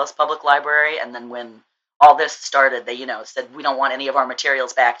the Dallas Public Library. And then when all this started, they, said, we don't want any of our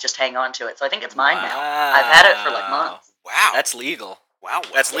materials back. Just hang on to it. So I think it's mine now. I've had it for like months. Wow. That's legal. Wow.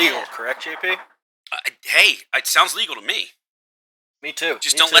 That's legal, correct, JP? Hey, it sounds legal to me. Me too.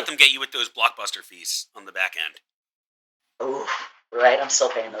 Just don't let them get you with those Blockbuster fees on the back end. Ooh, right. I'm still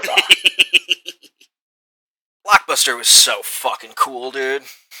paying those off. Blockbuster was so fucking cool, dude.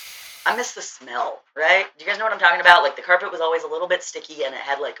 I miss the smell, right? Do you guys know what I'm talking about? Like, the carpet was always a little bit sticky, and it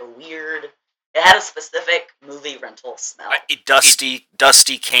had, like, it had a specific movie rental smell. Dusty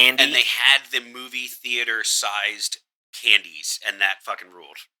candy. And they had the movie theater-sized candies, and that fucking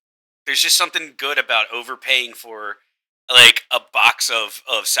ruled. There's just something good about overpaying for, like, a box of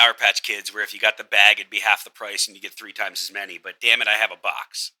Sour Patch Kids, where if you got the bag, it'd be half the price, and you get 3 times as many, but damn it, I have a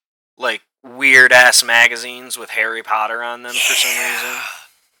box. Like, weird-ass magazines with Harry Potter on them for some reason.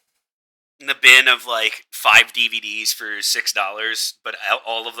 In the bin of, like, 5 DVDs for $6, but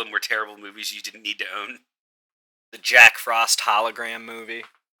all of them were terrible movies you didn't need to own. The Jack Frost hologram movie.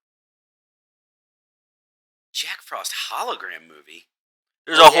 Jack Frost hologram movie?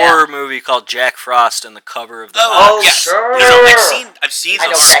 There's a horror movie called Jack Frost in the cover of the box. Yes. Sure. No, I've seen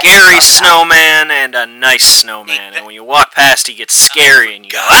a scary snowman and a nice snowman, and when you walk past, he gets scary, and you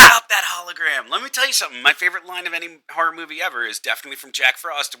go, about that hologram. Let me tell you something. My favorite line of any horror movie ever is definitely from Jack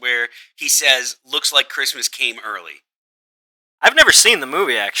Frost, where he says, "Looks like Christmas came early." I've never seen the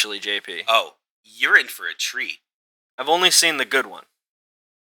movie, actually, JP. Oh, you're in for a treat. I've only seen the good one.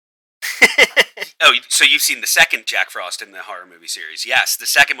 Oh, so you've seen the second Jack Frost in the horror movie series. Yes, the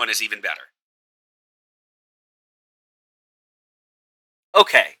second one is even better.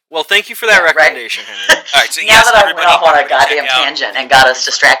 Okay, well, thank you for that recommendation, Henry. All right, so now that I went off on a goddamn tangent and got us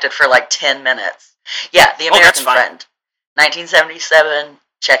distracted for like 10 minutes. Yeah, The American Friend. 1977,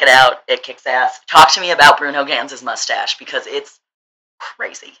 check it out. It kicks ass. Talk to me about Bruno Ganz' mustache, because it's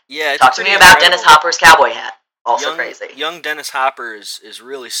crazy. Yeah, Talk to me about Dennis Hopper's cowboy hat. Also crazy. Young Dennis Hopper is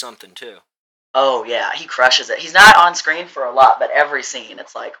really something, too. Oh, yeah, he crushes it. He's not on screen for a lot, but every scene,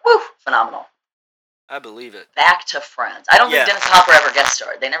 it's like, woo, phenomenal. I believe it. Back to Friends. I don't think Dennis Hopper ever guest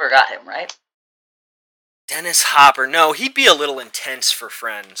starred. They never got him, right? Dennis Hopper. No, he'd be a little intense for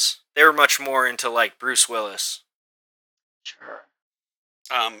Friends. They were much more into, like, Bruce Willis. Sure.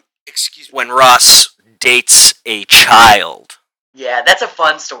 Excuse me. When Ross dates a child. Yeah, that's a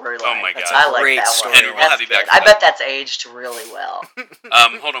fun storyline. Oh my god, I like that one. Henry, we'll have you back. I bet that's aged really well.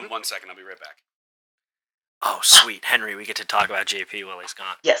 Hold on 1 second. I'll be right back. Oh, sweet. Henry, we get to talk about JP while he's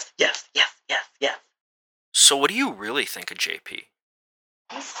gone. Yes. So what do you really think of JP?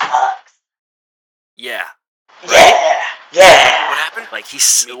 He sucks. Yeah. Right? Yeah. What happened? Like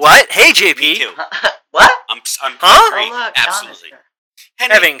he's... What? Hey, JP. Me too. What? I'm huh? agree. Oh, look, absolutely.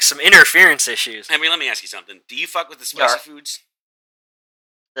 Henry, having some interference issues. Henry, let me ask you something. Do you fuck with the spicy foods?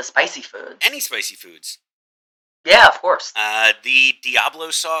 The spicy foods? Any spicy foods? Yeah, of course. The Diablo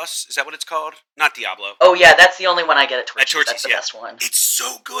sauce, is that what it's called? Not Diablo. Oh yeah, that's the only one I get at Torchy's. That's the best one. It's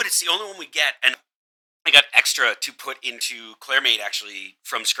so good. It's the only one we get, and I got extra to put into Claire made actually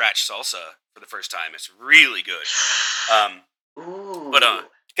from scratch salsa for the first time. It's really good. Ooh. But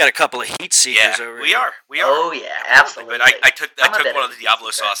got a couple of heat seekers over here. We are. Oh yeah, absolutely. But I took one of the Diablo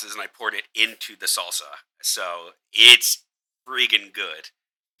sauces and I poured it into the salsa, so it's freaking good.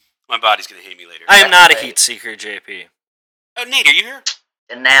 My body's gonna hate me later. I am not a heat seeker, JP. Oh, Nate, are you here?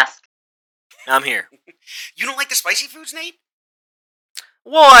 Didn't ask. I'm here. You don't like the spicy foods, Nate?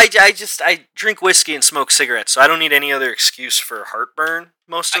 Well, I drink whiskey and smoke cigarettes, so I don't need any other excuse for heartburn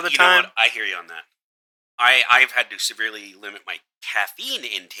most of the time. Know what? I hear you on that. I've had to severely limit my caffeine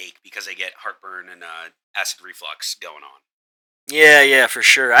intake because I get heartburn and acid reflux going on. Yeah, for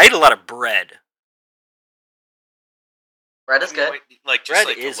sure. I eat a lot of bread. Bread is good.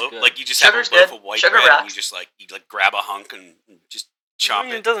 Bread is good. Like you just have a loaf of white bread and you just you grab a hunk and just chomp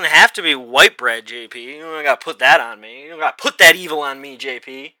it. It doesn't have to be white bread, JP. You don't got to put that on me. You don't got to put that evil on me,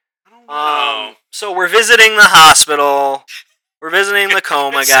 JP. I don't know. So we're visiting the hospital. We're visiting the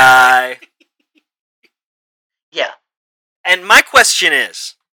coma guy. Yeah. And my question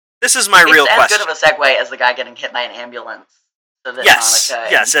is, this is my real question. It's as good of a segue as the guy getting hit by an ambulance. So that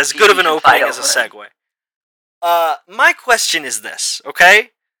Monica yes, as good of an opening as a segue. My question is this,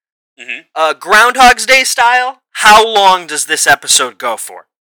 okay? Mm-hmm. Groundhog's Day style, how long does this episode go for?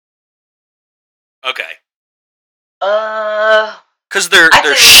 Okay. Because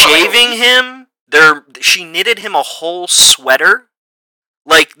they're shaving him. She knitted him a whole sweater.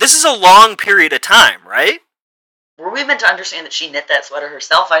 Like, this is a long period of time, right? Were we meant to understand that she knit that sweater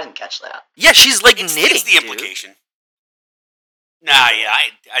herself? I didn't catch that. Yeah, she's like It's knitting. the implication. Nah, yeah.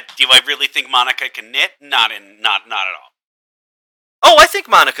 Do I really think Monica can knit? Not at all. Oh, I think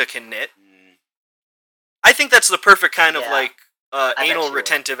Monica can knit. Mm, I think that's the perfect kind of Yeah. like bet anal she would.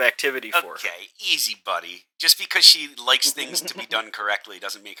 retentive activity for her. okay, easy, buddy. Just because she likes things to be done correctly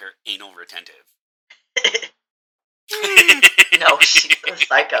doesn't make her anal retentive. No, she's a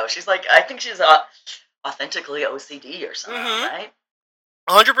psycho. She's like, I think she's authentically OCD or something, Mhm. right?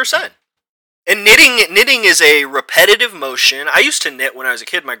 100%. And knitting is a repetitive motion. I used to knit when I was a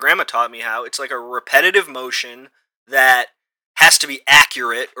kid. My grandma taught me how. It's like a repetitive motion that has to be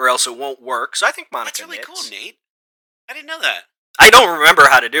accurate or else it won't work. So I think Monica That's really knits. cool, Nate. I didn't know that. I don't remember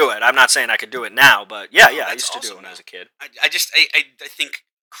how to do it. I'm not saying I could do it now, but yeah, Oh, I that's used to do it awesome, when I was a kid. I think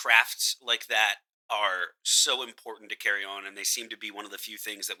crafts like that are so important to carry on, and they seem to be one of the few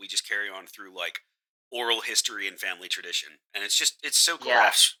things that we just carry on through like oral history and family tradition. And it's so cool.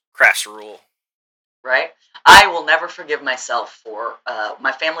 Yeah. Crafts rule. Right? I will never forgive myself for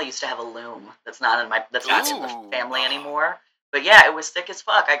my family used to have a loom that's not in Ooh. the family anymore. But yeah, it was thick as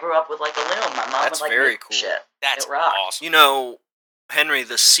fuck. I grew up with like a loom. My mom That's would like very make cool. shit. That's It rocked. awesome. You know, Henry,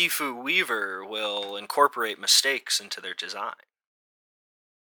 the Sifu weaver will incorporate mistakes into their design.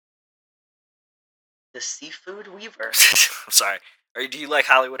 The seafood weaver. I'm sorry. Do you like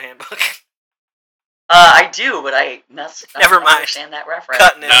Hollywood Handbook? I do, but I Never don't mind. understand that reference.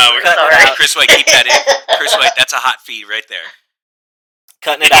 Cutting it. No, we're cutting it sorry. out. Chris White, keep that in. Chris White, that's a hot feed right there.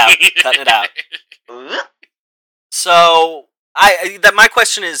 Cutting it out. Cutting it out. Ooh. So my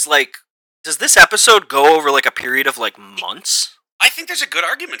question is like, does this episode go over like a period of like months? I think there's a good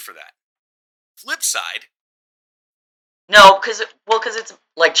argument for that. Flip side, No, because it's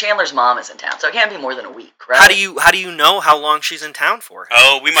like Chandler's mom is in town, so it can't be more than a week, right? How do you know how long she's in town for?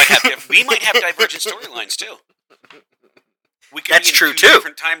 we might have divergent storylines too. We could That's be in true, two too.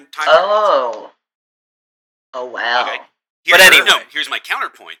 different time periods. Oh wow. Okay. But anyway. Here's my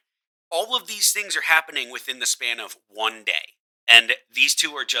counterpoint. All of these things are happening within the span of one day, and these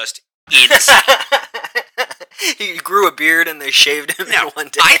two are just insane. He grew a beard and they shaved him Now, in one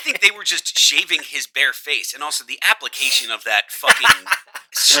day. I think they were just shaving his bare face, and also the application of that fucking.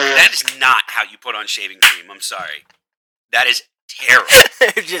 That is not how you put on shaving cream. I'm sorry. That is terrible.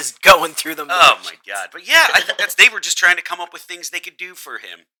 They're just going through them. Oh my god! But yeah, I think they were just trying to come up with things they could do for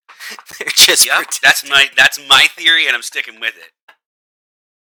him. They're just Yep, that's my theory, and I'm sticking with it.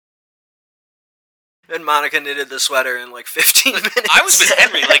 And Monica knitted the sweater in like 15 minutes. I was with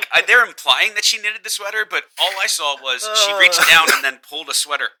Henry. Like they're implying that she knitted the sweater, but all I saw was she reached down and then pulled a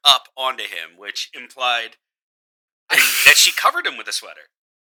sweater up onto him, which implied that she covered him with a sweater.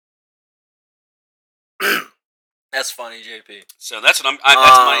 That's funny, JP. So that's what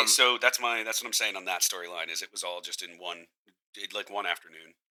that's what I'm saying on that storyline. Is it was all just in one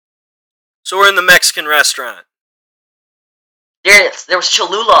afternoon. So we're in the Mexican restaurant. There it is. There was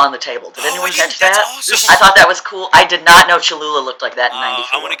Cholula on the table. Did anyone catch that's that? awesome. I thought that was cool. I did not know Cholula looked like that in '94,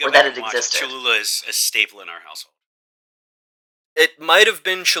 I want to go or back that and it watch existed. it. Cholula is a staple in our household. It might have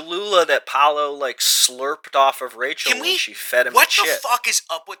been Cholula that Paolo like slurped off of Rachel when she fed him What with the shit. fuck is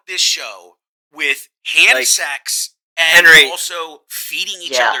up with this show with hand Like, sex and Henry- also feeding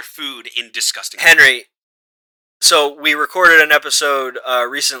each Yeah. other food in disgusting ways? Henry, so we recorded an episode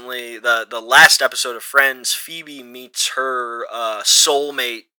recently, the last episode of Friends. Phoebe meets her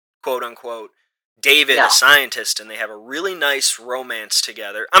soulmate, quote unquote, David, Yeah. a scientist, and they have a really nice romance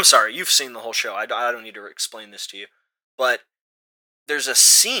together. I'm sorry, you've seen the whole show. I don't need to explain this to you. But there's a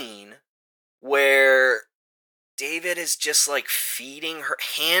scene where David is just like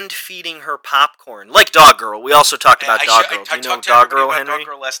hand feeding her popcorn, like Dog Girl. We also talked about Dog Girl. Do you know talked to Dog everybody Girl, about Henry?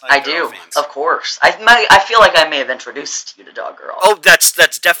 Dog Girl last night. I They're all do, fans. of course. I feel like I may have introduced you to Dog Girl. Oh, that's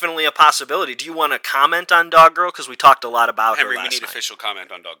definitely a possibility. Do you want to comment on Dog Girl? Because we talked a lot about Henry, her we last need night. official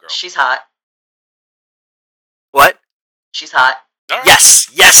comment on Dog Girl. She's hot. What? She's hot. All right. Yes,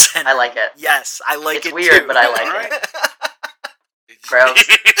 Henry. I like it. Yes, I like It's it weird, too. but I like All right. Gross.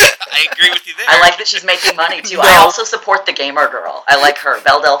 I agree with you there. I like that she's making money too. No. I also support the gamer girl. I like her.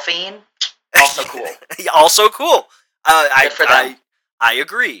 Belle Delphine, also cool. Also cool. Good for them. I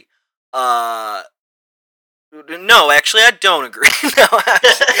agree. No, actually, I don't agree. No.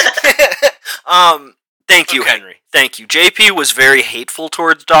 Thank you, Okay. Henry. Thank you. JP was very hateful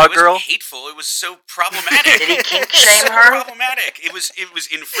towards Dog It Girl. was hateful. It was so problematic. Did he kink It was shame so her? problematic. It was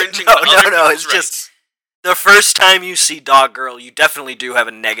infringing No, on other no, people's it's rights. just the first time you see Dog Girl, you definitely do have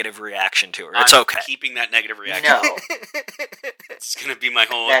a negative reaction to her. It's I'm okay. keeping that negative reaction. No, It's going to be my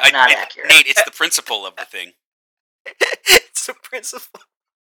whole... That's not accurate. Nate, it's the principle of the thing. It's a principle.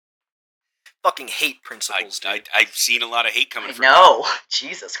 fucking hate principals, dude. I've seen a lot of hate coming I from know.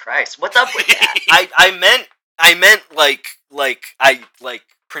 Jesus Christ. What's up with that? I meant like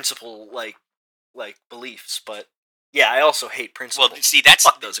principal like beliefs, but yeah, I also hate principals. Well, see, that's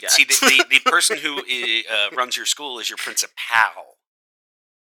Fuck those guys. See, the person who runs your school is your principal.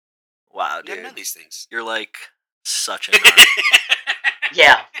 Wow, You dude, gotta know these things. you're like such a nerd.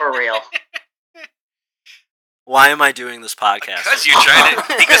 Yeah, for real. Why am I doing this podcast? Because you're trying to.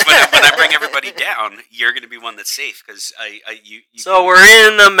 Because when I bring everybody down, you're going to be one that's safe. Because you. So we're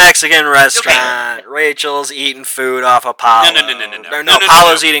in a Mexican restaurant. Rachel's eating food off of Paulo. No.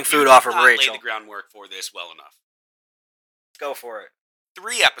 Paulo's eating food off of You Rachel. laid the groundwork for this well enough. Go for it.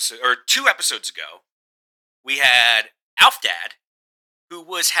 2 episodes ago, we had Alf Dad, who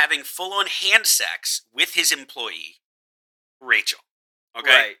was having full-on hand sex with his employee, Rachel.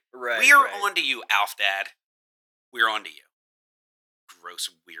 Okay, Right. we are on to you, Alf Dad. We're on to you. Gross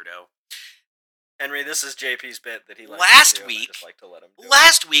weirdo. Henry, this is JP's bit that he likes Last to do, and I week- just like to let him do it.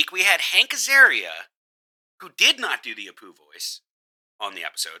 Last week, we had Hank Azaria, who did not do the Apu voice on the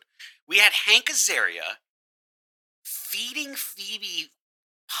episode. We had Hank Azaria feeding Phoebe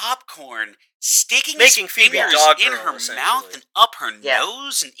popcorn, sticking Making his Phoebe fingers dog in girl, her essentially. mouth and up her Yeah.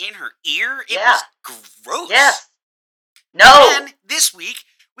 nose and in her ear. It Yeah. was gross. Yes. No. And this week,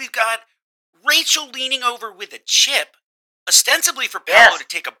 we've got Rachel leaning over with a chip, ostensibly for Paolo Yes. to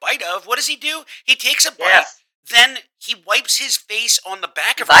take a bite of. What does he do? He takes a bite, Yes. then he wipes his face on the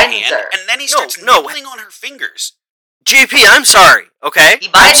back of her Bidens hand, her. and then he No, starts no. nibbling on her fingers. JP, I'm sorry, okay? He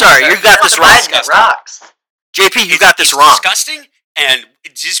I'm bites sorry, her. you got He this fucking wrong. bites her. Rocks. JP, you It's- got this it's wrong. disgusting, and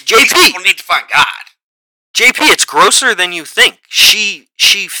it just JP. these people need to find God. JP, it's grosser than you think. She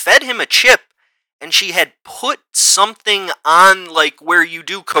fed him a chip, and she had put something on, like, where you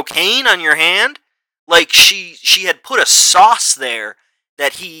do cocaine on your hand. Like, she had put a sauce there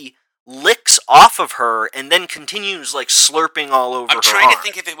that he licks off of her and then continues, like, slurping all over her I'm trying to arm.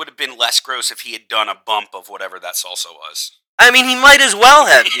 think if it would have been less gross if he had done a bump of whatever that salsa was. I mean, he might as well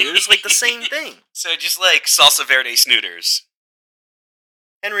have, dude. It's like the same thing. So just like salsa verde snooters.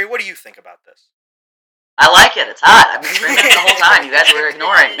 Henry, what do you think about this? I like it. It's hot. I've been screaming it the whole time. You guys were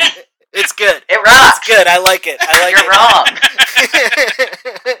ignoring me. It's good. It rocks. It's good. I like it. I like You're it. wrong.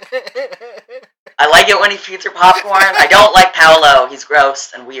 I like it when he feeds her popcorn. I don't like Paolo. He's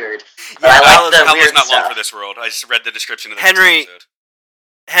gross and weird. But Yeah, I like the Paolo's weird not long stuff. for this world. I just read the description of the Henry- next episode.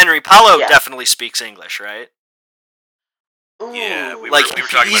 Henry, Paulo Yeah. definitely speaks English, right? Ooh. Yeah, we Like, were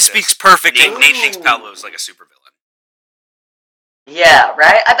talking he about speaks this. perfect Nate, English. Nate thinks Paolo's like a supervillain. Yeah,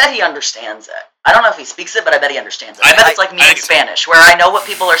 right? I bet he understands it. I don't know if he speaks it, but I bet he understands it. I bet it's like me I in think so. Spanish, where I know what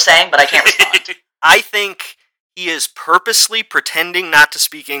people are saying, but I can't respond. I think he is purposely pretending not to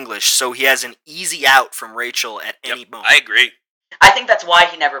speak English so he has an easy out from Rachel at any Yep, moment. I agree. I think that's why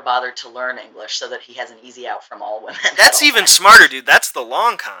he never bothered to learn English, so that he has an easy out from all women. That's So, even smarter, dude. That's the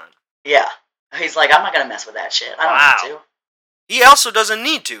long con. Yeah. He's like, I'm not going to mess with that shit. I don't Wow. need to. He also doesn't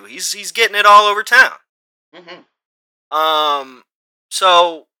need to. He's getting it all over town. Mm-hmm.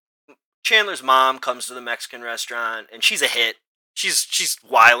 So Chandler's mom comes to the Mexican restaurant, and she's a hit. She's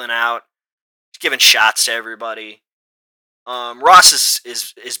wiling out. She's giving shots to everybody. Ross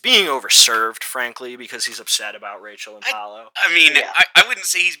is being overserved, frankly, because he's upset about Rachel and Paolo. I mean, Yeah. I wouldn't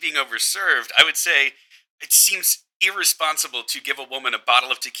say he's being overserved. I would say it seems irresponsible to give a woman a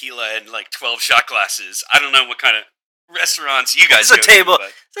bottle of tequila and like 12 shot glasses. I don't know what kind of restaurants you guys It's a go table. to,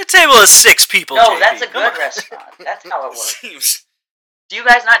 but The table is 6 people. No, JP. that's a Come good on. restaurant. That's how it it works. seems... Do you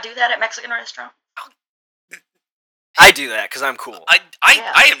guys not do that at Mexican restaurants? I do that because I'm cool. Yeah.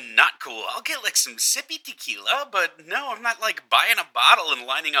 I am not cool. I'll get like some sippy tequila, but no, I'm not like buying a bottle and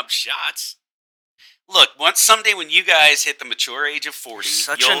lining up shots. Look, someday when you guys hit the mature age of 40,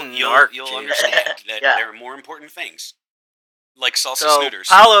 Such a you'll narc, you'll James. understand that Yeah. there are more important things, like salsa So snooters.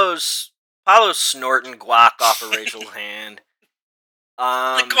 Paolo's snorting guac off of Rachel's hand. The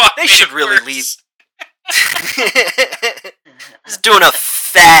guac They made should it really worse. leave. He's doing a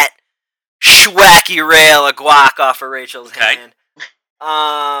fat, schwacky rail of guac off of Rachel's Okay. hand.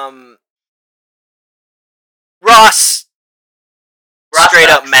 Ross Ross straight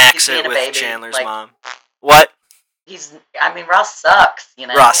up sucks. max He's being it a with baby. Chandler's Like, mom. What? Ross sucks, you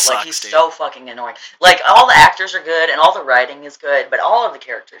know? Ross like, sucks, he's dude. so fucking annoying. Like, all the actors are good, and all the writing is good, but all of the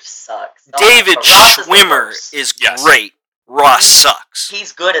characters suck. David But Ross is the Schwimmer worst. is Yes. great. Ross sucks.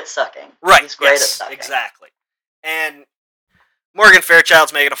 He's good at sucking. Right. He's great yes, at sucking. exactly. And Morgan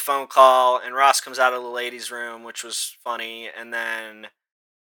Fairchild's making a phone call, and Ross comes out of the ladies' room, which was funny, and then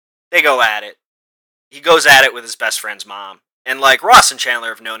they go at it. He goes at it with his best friend's mom. And, like, Ross and Chandler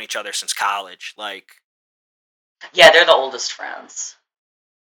have known each other since college. Like, Yeah, they're the oldest friends.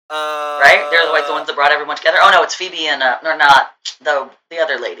 Right? They're like the ones that brought everyone together. Oh no, it's Phoebe and or not the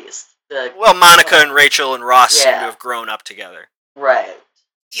other ladies. Well, Monica and Rachel and Ross seem to have grown up together. Right.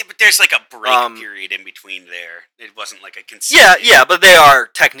 Yeah, but there's like a break period in between there. It wasn't like a consistent... Yeah, but they are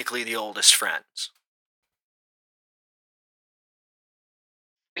technically the oldest friends.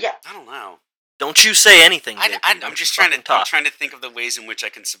 Yeah. I don't know. Don't you say anything, JP. I'm just trying to think of the ways in which I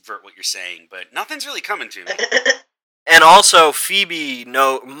can subvert what you're saying, but nothing's really coming to me. And also, Phoebe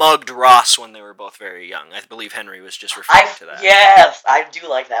mugged Ross when they were both very young. I believe Henry was just referring to that. Yes, I do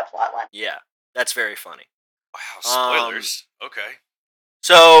like that plotline. Yeah, that's very funny. Wow, spoilers. Okay.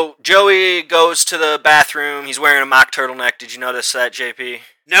 So, Joey goes to the bathroom. He's wearing a mock turtleneck. Did you notice that, JP?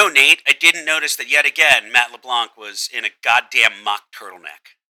 No, Nate. I didn't notice that yet again. Matt LeBlanc was in a goddamn mock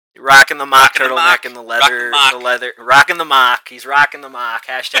turtleneck. Rocking the mock turtleneck and the leather. Rocking the mock. He's rocking the mock.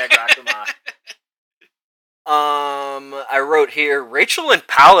 Hashtag rock the mock. I wrote here, Rachel and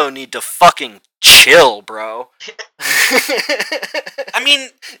Paolo need to fucking chill, bro. I mean...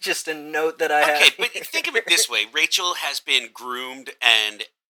 Just a note that I have. Okay, but think of it this way. Rachel has been groomed and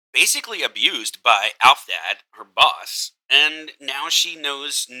basically abused by Alfdad, her boss, and now she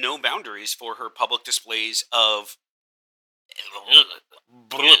knows no boundaries for her public displays of...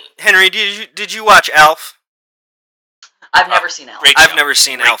 Henry, did you watch Alf? I've never seen Alf. I've never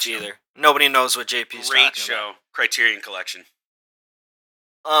seen Alf either. Nobody knows what JP's talking about. Great show. Criterion Collection.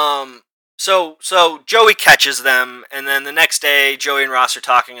 So Joey catches them, and then the next day, Joey and Ross are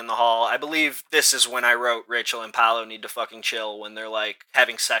talking in the hall. I believe this is when I wrote Rachel and Paolo need to fucking chill when they're, like,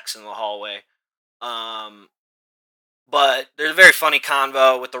 having sex in the hallway. But there's a very funny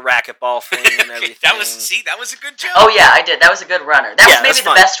convo with the racquetball thing and everything. that was a good joke. Oh yeah, I did. That was a good runner. That was maybe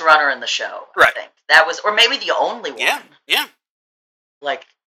the best runner in the show. Right. I think that was, or maybe the only one. Yeah. Like,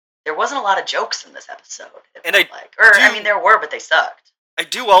 there wasn't a lot of jokes in this episode. And I mean, there were, but they sucked. I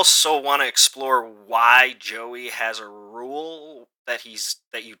do also want to explore why Joey has a rule that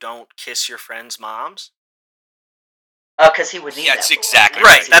you don't kiss your friends' moms. Because he would need that that's rule, exactly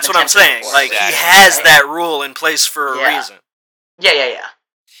right. That's what I'm saying. Like, he has that rule in place for a reason. Yeah.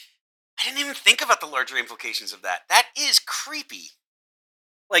 I didn't even think about the larger implications of that. That is creepy.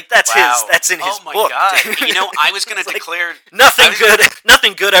 Like, that's in his book. Oh my god! You know, I was going to declare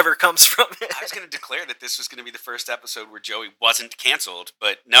nothing good ever comes from it. I was going to declare that this was going to be the first episode where Joey wasn't canceled,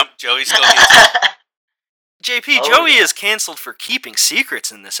 but nope, Joey's still canceled. JP, Joey is canceled for keeping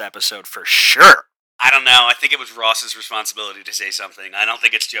secrets in this episode for sure. I don't know. I think it was Ross's responsibility to say something. I don't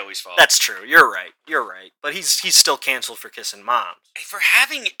think it's Joey's fault. That's true. You're right. But he's still canceled for kissing moms. For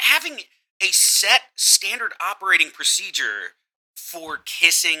having a set standard operating procedure for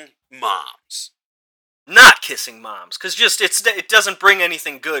kissing moms. Not kissing moms, because it doesn't bring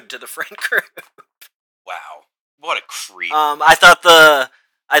anything good to the friend group. Wow, what a creep. I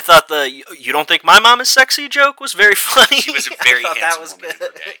thought the "you don't think my mom is sexy" joke was very funny. She was a very handsome woman good. in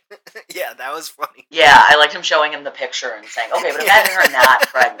her day. Yeah, that was funny. Yeah, I liked him showing him the picture and saying, "Okay, but imagine her not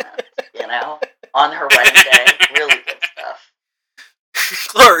pregnant, on her wedding day." Really good stuff.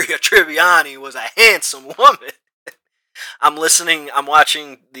 Gloria Triviani was a handsome woman. I'm watching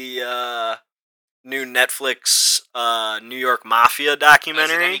the new Netflix New York Mafia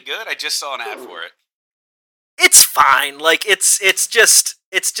documentary. Is it any good? I just saw an ad for it. It's fine. Like, it's just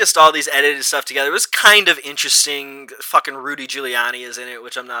all these edited stuff together. It was kind of interesting. Fucking Rudy Giuliani is in it,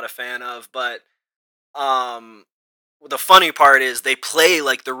 which I'm not a fan of, but the funny part is they play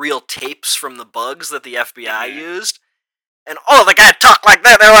like the real tapes from the bugs that the FBI used. And the guy talk like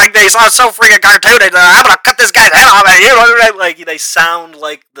that. They're like, they sound so freaking cartoony. I'm gonna cut this guy's head off. And like, they sound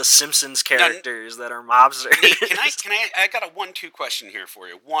like the Simpsons characters that are mobsters. Nate, I got a 1-2 question here for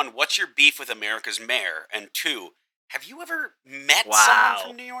you. 1, what's your beef with America's mayor? And 2, have you ever met someone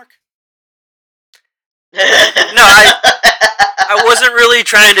from New York? No, I wasn't really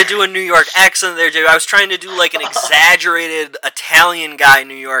trying to do a New York accent there, Jay. I was trying to do like an exaggerated Italian guy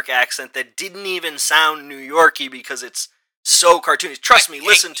New York accent that didn't even sound New Yorky because it's so cartoonish. Trust me,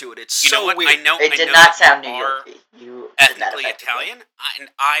 listen to it. It's so weird. It did not sound New Yorky. You ethnically Italian,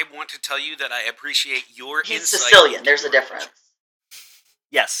 and I want to tell you that I appreciate your insight. He's Sicilian. There's a difference.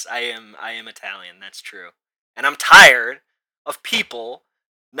 Yes, I am Italian. That's true. And I'm tired of people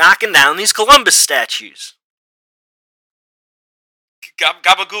knocking down these Columbus statues.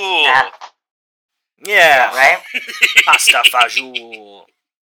 Gabagool. Yeah. Right? Pasta fagioli.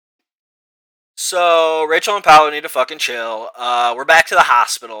 So, Rachel and Paolo need to fucking chill. We're back to the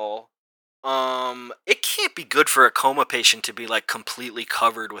hospital. It can't be good for a coma patient to be, like, completely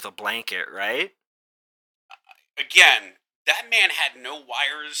covered with a blanket, right? Again, that man had no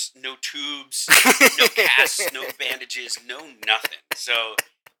wires, no tubes, no casts, no bandages, no nothing. So,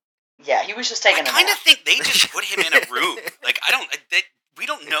 Yeah, he was just I taking a kind nap. of think they just put him in a room. Like we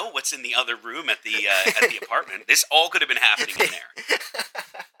don't know what's in the other room at the apartment. This all could have been happening in there.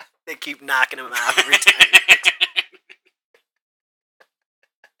 They keep knocking him out every time.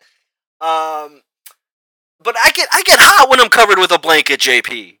 But I get hot when I'm covered with a blanket,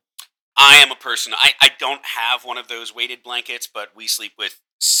 JP. I am a person. I don't have one of those weighted blankets, but we sleep with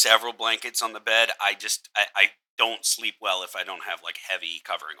several blankets on the bed. I don't sleep well if I don't have like heavy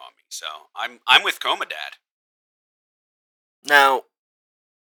covering on me. So I'm with Coma Dad. Now,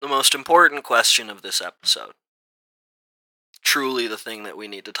 the most important question of this episode, truly the thing that we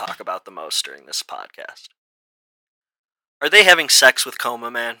need to talk about the most during this podcast. Are they having sex with Coma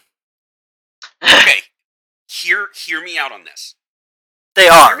Man? Okay, hear me out on this. They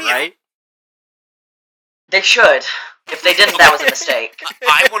are, right? They should. If they didn't, that was a mistake.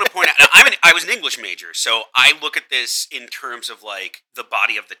 I want to point out, I was an English major, so I look at this in terms of like the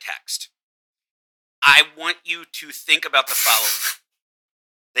body of the text. I want you to think about the following.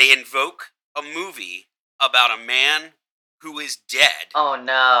 They invoke a movie about a man who is dead. Oh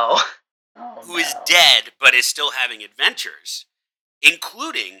no. Who is dead but is still having adventures,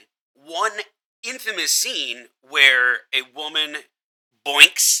 including one infamous scene where a woman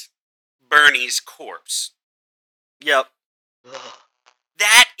boinks Bernie's corpse. Yep.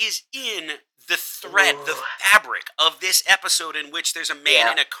 That is in the thread, the fabric of this episode, in which there's a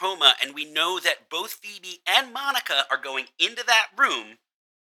man in a coma, and we know that both Phoebe and Monica are going into that room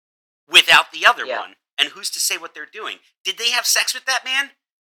without the other one. And who's to say what they're doing? Did they have sex with that man?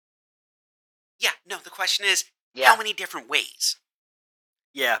 Yeah, no, the question is, how many different ways?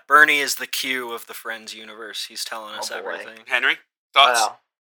 Yeah, Bernie is the Q of the Friends universe. He's telling us everything. Henry, thoughts? Wow.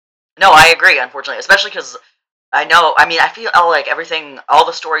 No, I agree, unfortunately. Especially because I feel like everything, all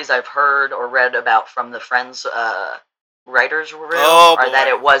the stories I've heard or read about from the Friends writers' room are that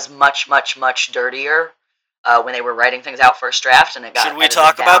it was much, much, much dirtier when they were writing things out first draft, and it got. Should we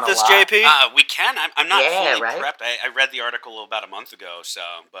talk about this, JP? We can. I'm not fully right? prepped. I read the article about a month ago,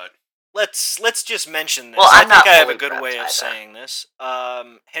 but let's just mention this. Well, I think I have a good way of saying this.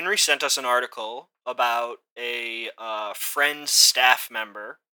 Henry sent us an article about a Friends staff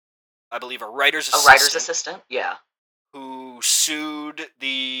member, I believe a writer's assistant, yeah, who sued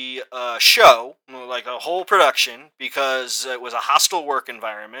the show, like a whole production, because it was a hostile work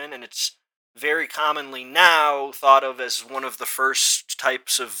environment, and it's very commonly now thought of as one of the first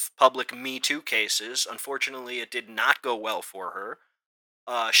types of public Me Too cases. Unfortunately, it did not go well for her.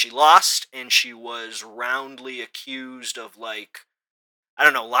 She lost, and she was roundly accused of, like, I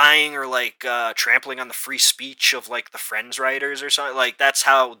don't know, lying or, like, trampling on the free speech of, like, the Friends writers or something. Like, that's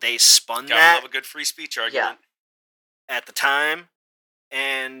how they spun that. Gotta love a good free speech argument. At the time.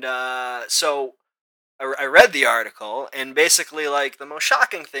 And, so I read the article, and basically, like, the most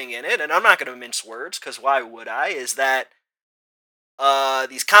shocking thing in it, and I'm not going to mince words, because why would I, is that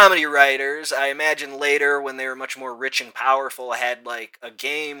these comedy writers, I imagine later, when they were much more rich and powerful, had, like, a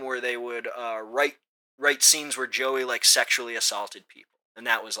game where they would write scenes where Joey, like, sexually assaulted people, and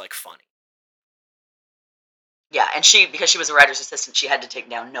that was, like, funny. Yeah, and because she was a writer's assistant, she had to take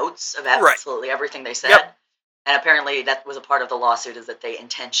down notes of absolutely everything they said. Yep. And apparently that was a part of the lawsuit, is that they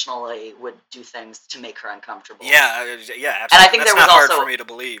intentionally would do things to make her uncomfortable. Yeah, absolutely. And I think that's there was not also hard for me to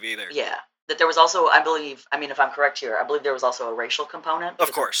believe either. Yeah, that there was also, I believe, if I'm correct here, I believe there was also a racial component.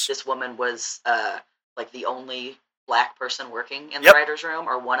 Of course. This woman was like the only black person working in the writer's room,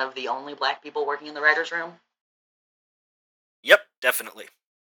 or one of the only black people working in the writer's room. Yep, definitely.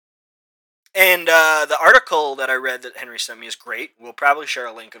 And the article that I read that Henry sent me is great. We'll probably share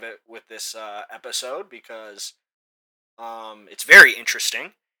a link of it with this episode, because it's very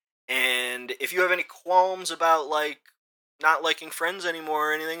interesting. And if you have any qualms about, like, not liking Friends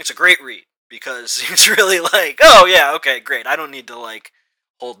anymore or anything, it's a great read, because it's really like, oh yeah, okay, great. I don't need to, like,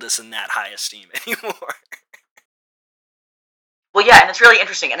 hold this in that high esteem anymore. Well, yeah, and it's really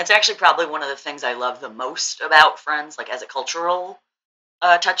interesting, and it's actually probably one of the things I love the most about Friends, like, as a cultural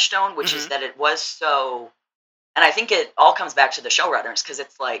touchstone, which is that it was so, and I think it all comes back to the showrunners, because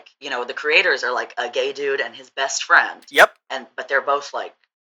it's like, the creators are like a gay dude and his best friend. Yep. But they're both like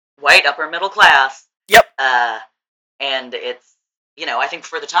white, upper middle class. Yep. And it's, I think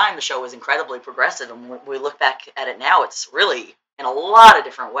for the time the show was incredibly progressive, and when we look back at it now, it's really, in a lot of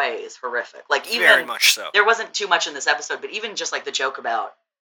different ways, horrific. Like, even very much so. There wasn't too much in this episode, but even just like the joke about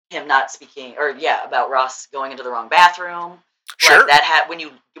him not speaking, or about Ross going into the wrong bathroom. Sure. Like that when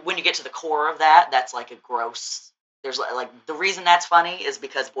you get to the core of that, that's like a gross. There's like the reason that's funny is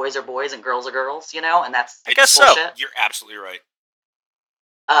because boys are boys and girls are girls, and that's I guess bullshit. so. You're absolutely right.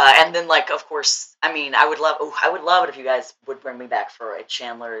 And then, like, of course, I mean, I would love it if you guys would bring me back for a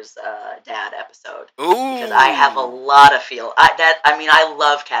Chandler's dad episode, because I have a Ooh. lot of I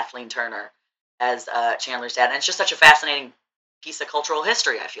love Kathleen Turner as Chandler's dad, and it's just such a fascinating piece of cultural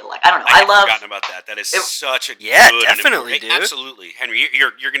history. I feel like I don't know. I had love forgotten about that. That is it. such a Yeah, good definitely, and dude. absolutely, Henry.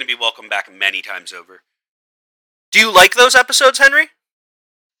 You're going to be welcome back many times over. Do you like those episodes, Henry?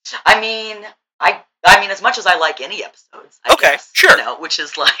 I mean, as much as I like any episodes, I Okay, guess, sure. which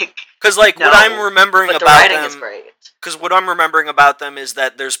is like, Because like what I'm remembering but the about writing them, is great. because what I'm remembering about them is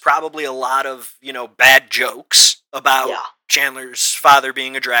that there's probably a lot of bad jokes about Yeah. Chandler's father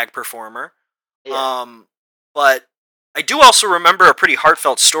being a drag performer. Yeah. But I do also remember a pretty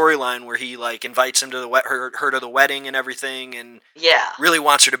heartfelt storyline where he like invites him to her to the wedding and everything, and Yeah. really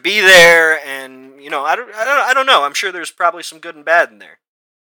wants her to be there. And I don't know. I'm sure there's probably some good and bad in there.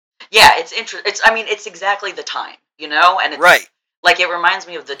 Yeah, it's interesting. It's exactly the time, and it's Right. like it reminds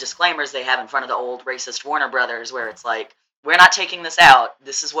me of the disclaimers they have in front of the old racist Warner Brothers, where it's like, we're not taking this out.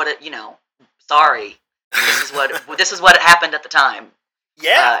 This is what it, sorry, this is what happened at the time.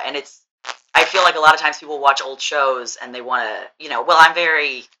 Yeah. And I feel like a lot of times people watch old shows and they want to, I'm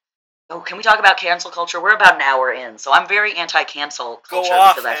very. Oh, can we talk about cancel culture? We're about an hour in, so I'm very anti-cancel Go culture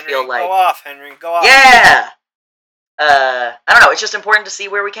off, because I Henry. feel like, Go off, Henry. Go off. yeah. I don't know. It's just important to see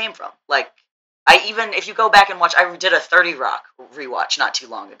where we came from. Like, if you go back and watch, I did a 30 Rock rewatch not too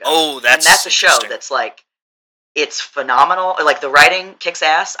long ago. Oh, and that's a show interesting. that's like, it's phenomenal. Like, the writing kicks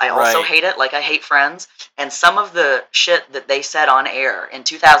ass. I also Right. hate it, like I hate Friends. And some of the shit that they said on air in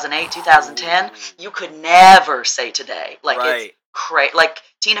 2008, 2010, you could never say today. Like, Right. it's crazy. Like,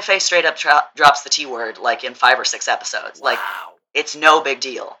 Tina Fey straight up drops the T word like in 5 or 6 episodes. Wow. Like, it's no big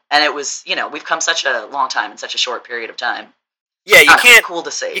deal. And it was, we've come such a long time in such a short period of time. Yeah, you can't. Cool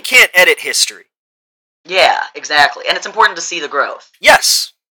to see. You can't edit history. Yeah, exactly. And it's important to see the growth.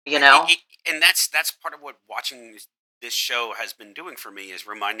 Yes. And that's part of what watching this show has been doing for me, is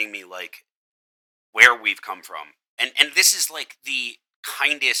reminding me like where we've come from. And this is like the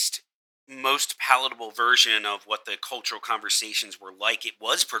kindest, most palatable version of what the cultural conversations were like. It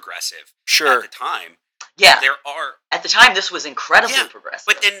was progressive Sure. at the time. Yeah. There are, At the time, this was incredibly Yeah, progressive.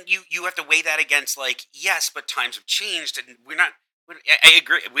 but then you have to weigh that against like, yes, but times have changed, and I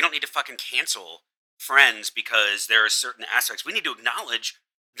agree. We don't need to fucking cancel Friends because there are certain aspects. We need to acknowledge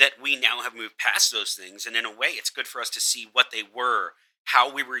that we now have moved past those things, and in a way, it's good for us to see what they were,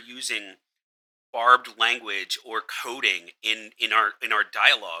 how we were using barbed language or coding in our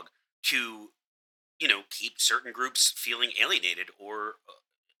dialogue to keep certain groups feeling alienated or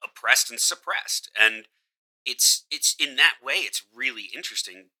oppressed and suppressed. And it's in that way it's really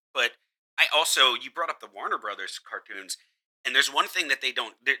interesting. But I also, you brought up the Warner Brothers cartoons, and there's one thing that they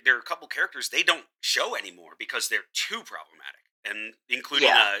don't, there are a couple characters they don't show anymore because they're too problematic, and including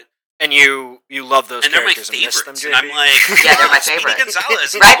Yeah. And you love those and they're my characters and miss favorites, them, and I'm JP? like, Yeah, they're my Speedy favorite.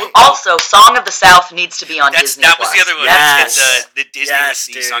 Gonzalez and Right? Whoop. Also, Song of the South needs to be on Disney That was Plus. the other one. Yes. It's, the Disney Yes,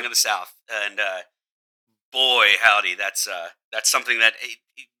 the dude. Song of the South, and boy, howdy, that's something that.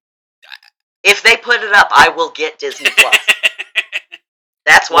 If they put it up, I will get Disney Plus.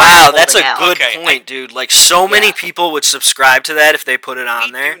 That's why. Wow, I'm that's a holding out. good Okay, point, dude. Like, so many Yeah. people would subscribe to that if they put it on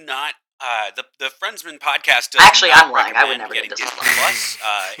We there. do not. The Friendsman podcast does Actually, not I'm lying. I would recommend never getting get Disney Disney Plus.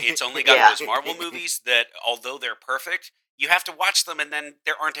 It's only got Yeah. those Marvel movies that, although they're perfect, you have to watch them, and then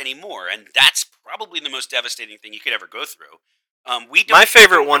there aren't any more. And that's probably the most devastating thing you could ever go through. My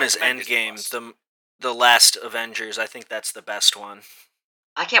favorite one is recommend Disney Endgame, Plus. the last Avengers. I think that's the best one.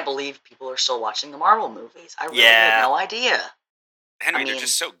 I can't believe people are still watching the Marvel movies. I really Yeah. had no idea. Henry, I they're mean-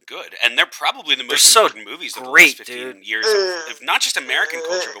 just so good, and they're probably the They're most so important movies of the great, last 15 dude. years of not just American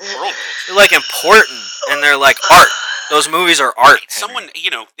culture, but world They're culture. like important, and they're like art. Those movies are art. Right, someone,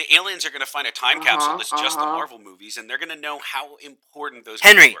 the aliens are going to find a time capsule that's just the Marvel movies, and they're going to know how important those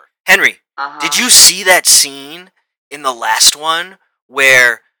movies Henry, were. Henry, Uh-huh. did you see that scene in the last one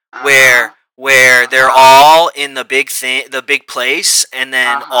where Uh-huh. they're all in the big place, and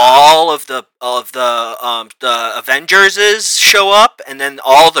then all of the Avengers show up, and then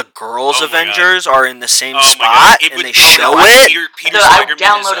all the girls Oh my Avengers are in the same Oh my spot, God. It and was- they no, show no, it. Peter I Spider-Man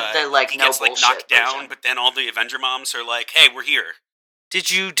downloaded is, the, like, he no gets like bullshit knocked down, version. but then all the Avenger moms are like, "Hey, we're here." Did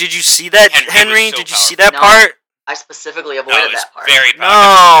you see that, Henry, it was Henry? so Did you see that No. part? I specifically No, avoided it's that part. very No,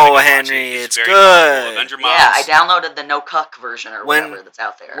 powerful. Henry, it's very good. powerful. Avenger moms. Yeah, I downloaded the no cuck version or When- whatever that's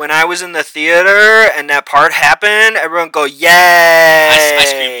out there. When I was in the theater and that part happened, everyone go, "Yay!" I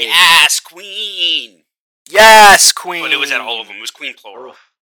screamed, "Yes, Queen!" Yes, Queen. But it was at all of them. It was Queen plural.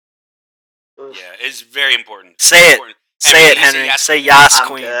 Oof. Yeah, it's very important. Say Very it. important. Say it, can you say Henry. yes? Say Yas I'm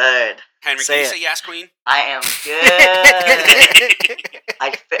Queen. good. Henry, Say can you it. say yes, Queen? I am good.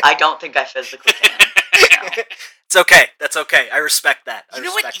 I don't think I physically can. No. It's okay. That's okay. I respect that. I You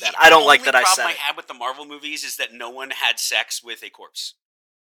know what? respect that. I don't like that I The said problem it. I had with the Marvel movies is that no one had sex with a corpse.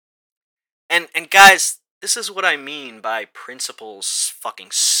 And guys, this is what I mean by principles fucking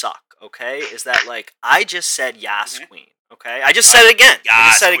suck, okay? Is that like I just said Yas Mhm. Queen, okay? I just said it again. I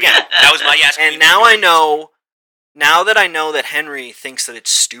just said it Queen. again. That was my yes, Queen. And now I know that Henry thinks that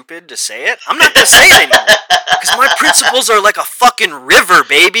it's stupid to say it, I'm not gonna say it anymore. Because my principles are like a fucking river,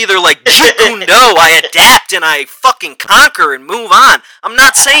 baby. They're like Jeet Kune Do. I adapt and I fucking conquer and move on. I'm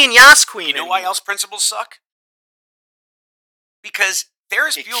not saying Yas Queen You know anymore. why else principles suck? Because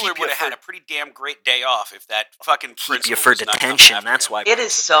Ferris They keep Bueller you would have had for- a pretty damn great day off if that fucking Keep principal you for was not coming detention. after That's him. why It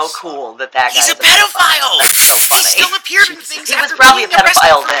is so principles suck. cool that guy He's is a pedophile. That's so He funny. still appeared in things. He was after probably a being arrested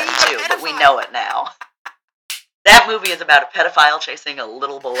pedophile for then being a too, but we pedophile. know it now. That movie is about a pedophile chasing a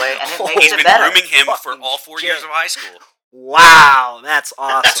little boy, and it makes He's it been better. grooming him for Fucking all 4 shit. years of high school. Wow, that's That's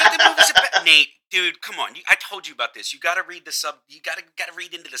awesome. what the movie's about. Nate, dude, come on. I told you about this. You got to read the sub. You got to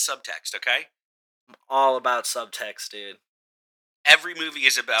read into the subtext, okay? I'm all about subtext, dude. Every movie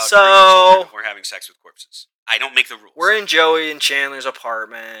is about So- grooming children or having sex with corpses. I don't make the rules. We're in Joey and Chandler's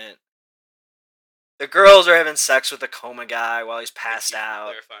apartment. The girls are having sex with the coma guy while he's passed Thank you for out.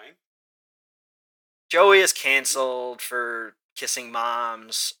 clarifying. Joey is canceled for kissing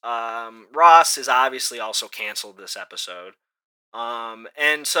moms. Ross is obviously also canceled this episode.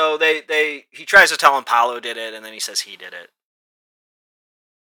 And so he tries to tell him Paulo did it, and then he says he did it.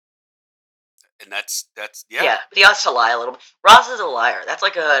 And that's Yeah, but he has to lie a little bit. Ross is a liar. That's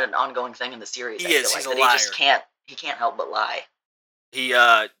like an ongoing thing in the series. He I feel is, like, he's a that liar. He just can't help but lie. He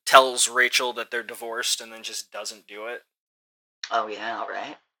tells Rachel that they're divorced and then just doesn't do it. Oh yeah,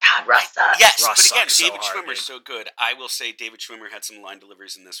 right. God, Ross sucks. Yes, Ross but again, sucks so David hard, Schwimmer's dude. so good. I will say David Schwimmer had some line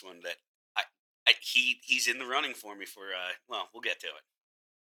deliveries in this one that he's in the running for me for well, we'll get to it.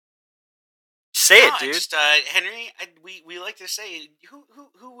 Say it, No, dude. Just, Henry, we like to say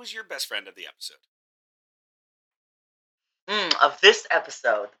who was your best friend of the episode? Of this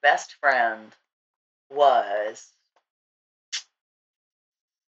episode, the best friend was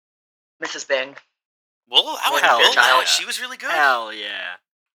Mrs. Bing. Well, I would Hell Fairchild. yeah. She was really good. Hell yeah.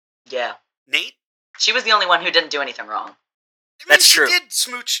 Yeah, Nate, she was the only one who didn't do anything wrong. I mean, That's she true. did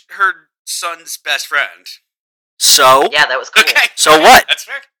smooch her son's best friend. So? Yeah, that was cool. Okay, So what? That's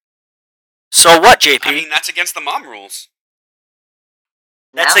fair. So what, JP? I mean, that's against the mom rules.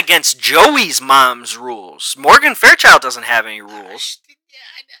 That's Now- against Joey's mom's rules. Morgan Fairchild doesn't have any rules.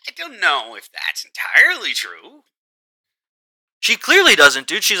 I don't know if that's entirely true. She clearly doesn't,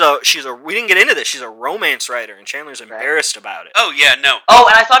 dude. She's a we didn't get into this. She's a romance writer and Chandler's embarrassed about it. Oh yeah, no. Oh,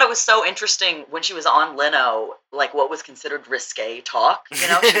 and I thought it was so interesting when she was on Leno, like what was considered risque talk. You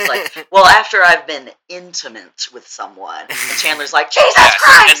know, she's like, "Well, after I've been intimate with someone," and Chandler's like, "Jesus Yes,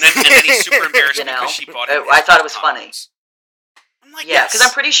 Christ!" and then he's super embarrassed You know? because she bought him. I his thought it was condoms. funny. I'm like, Yeah, because I'm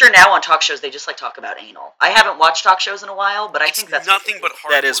pretty sure now on talk shows they just like talk about anal. I haven't watched talk shows in a while, but I it's think that's what nothing they but do.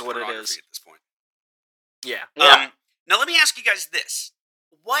 hardcore That is what it pornography is. at this point. Yeah. Yeah. Now let me ask you guys this: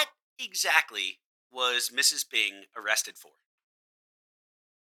 what exactly was Mrs. Bing arrested for?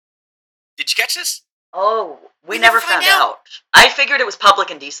 Did you catch this? Oh, we We never never find found out. I figured it was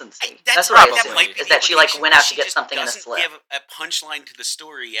public indecency. That's what I probably- assumed. might be Is the that she like implication, went out but to get just something in a doesn't slip. Give a punchline to the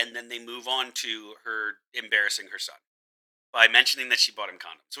story, and then they move on to her embarrassing her son by mentioning that she bought him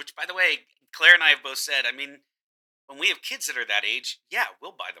condoms. Which, by the way, Claire and I have both said. I mean, when we have kids that are that age, yeah,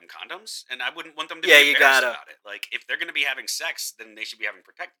 we'll buy them condoms, and I wouldn't want them to Yeah, be you embarrassed gotta. about it. Like, if they're going to be having sex, then they should be having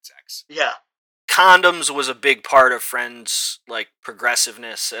protected sex. Yeah. Condoms was a big part of Friends, like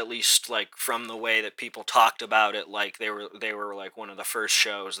progressiveness, at least like from the way that people talked about it. Like they were like one of the first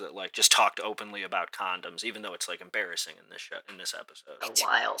shows that like just talked openly about condoms, even though it's like embarrassing in this episode. Oh,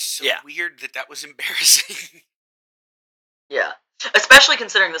 wild. It's so Yeah. weird that was embarrassing. Yeah. Especially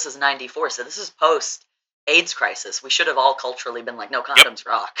considering this is 94, so this is post AIDS crisis. We should have all culturally been like, no, condoms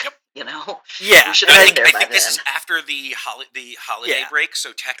rock. Yep. You know? Yeah, We should And have I been think, there by this then. is after the holiday Yeah. break,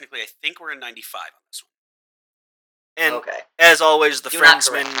 so technically I think we're in 95 on this one. and Okay. as always, the You're not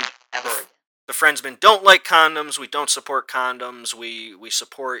Friendsmen, correct. Ever again. the Friendsmen don't like condoms. We don't support condoms. We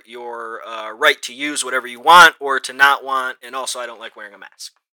support your right to use whatever you want or to not want, and also I don't like wearing a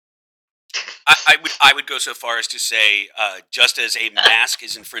mask. I would go so far as to say, just as a mask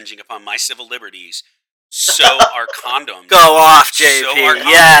is infringing upon my civil liberties, so are condoms. Go off, JP. So are condoms.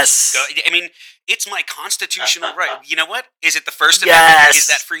 Yes. I mean, it's my constitutional right. You know what? Is it the First Yes. Amendment? Is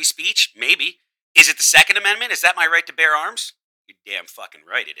that free speech? Maybe. Is it the Second Amendment? Is that my right to bear arms? You're damn fucking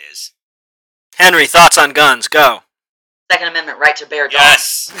right it is. Henry, thoughts on guns? Go. Second Amendment right to bear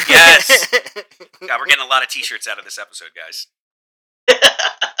dogs. Yes, yes. God, we're getting a lot of T-shirts out of this episode, guys.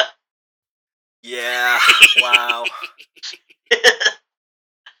 Yeah. Wow.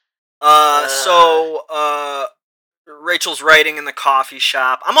 Uh. So Rachel's writing in the coffee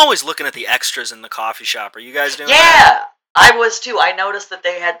shop. I'm always looking at the extras in the coffee shop. Are you guys doing that? Yeah, I was too. I noticed that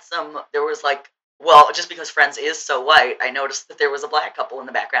they had there was like, well, just because Friends is so white, I noticed that there was a black couple in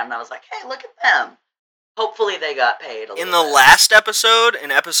the background, and I was like, hey, look at them. Hopefully they got paid a little In the bit. last episode,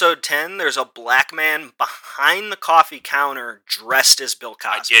 in episode 10, there's a black man behind the coffee counter dressed as Bill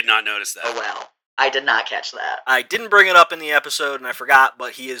I Cosby. did not notice that. Oh, wow. I did not catch that. I didn't bring it up in the episode, and I forgot,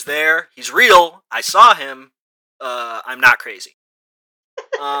 but he is there. He's real. I saw him. I'm not crazy.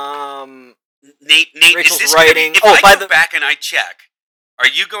 Nate, Rachel's is this writing- If oh, I by go the- back and I check, are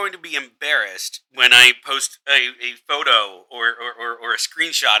you going to be embarrassed when I post a photo or a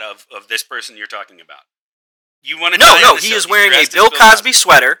screenshot of this person you're talking about? You want to? No, he is wearing a Bill Cosby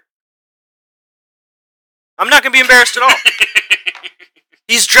sweater. I'm not going to be embarrassed at all.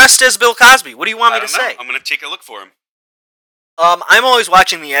 He's dressed as Bill Cosby. What do you want me to say? I'm going to take a look for him. I'm always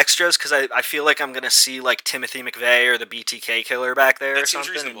watching the extras because I feel like I'm going to see like Timothy McVeigh or the BTK killer back there That or seems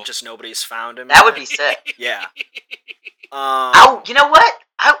something, reasonable. and just nobody's found him. That would be sick. Yeah. Oh, you know what?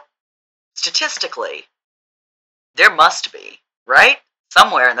 Statistically, there must be, right?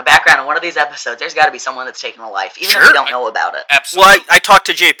 Somewhere in the background of one of these episodes, there's got to be someone that's taken a life, even if Sure. we don't know about it. Absolutely. Well, I talked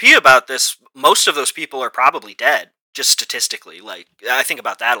to JP about this. Most of those people are probably dead, just statistically. Like, I think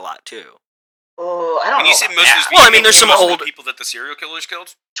about that a lot, too. Oh, I don't When know. you say about most of that. those people, Well, I mean, there's some most of old- the people that the serial killers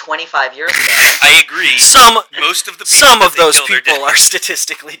killed. 25 years ago. I agree. Most of the people Some that of they those killed people dead. are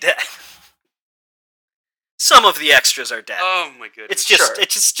statistically dead. Some of the extras are dead. Oh my goodness. It's just Sure.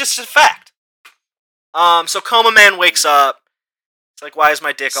 it's just a fact. So Coma Man wakes up. It's like, why is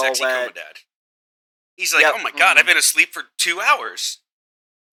my dick all Sexy wet? coma dad. He's like, Yep. oh my god, Mhm. I've been asleep for 2 hours.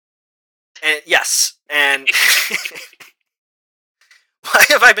 And yes, and why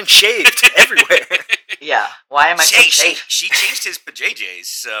have I been shaved everywhere? Yeah. Why am I so Hey, safe? she changed his PJs,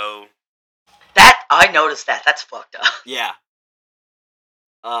 so That I noticed that. That's fucked up. Yeah.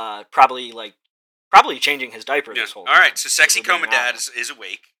 Probably changing his diaper yeah. this whole All time. right. So sexy If we're coma being dad honest. is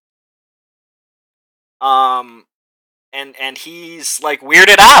awake. And he's like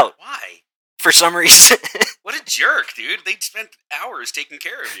weirded out Why? for some reason. What a jerk, dude! They spent hours taking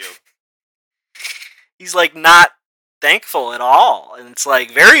care of you. He's like not thankful at all, and it's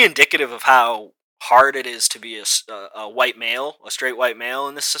like very indicative of how hard it is to be a white male, a straight white male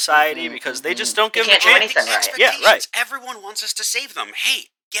in this society, Mhm, because they just mhm. don't You give him a can't do chance. anything right. Yeah, right. Expectations. Everyone wants us to save them. Hey,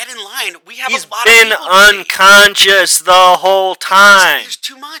 get in line. We have He's a lot been of people to save. unconscious the whole time. There's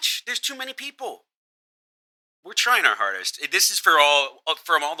too much. There's too many people. We're trying our hardest. This is from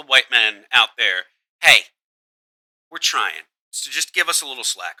all the white men out there. Hey, we're trying. So just give us a little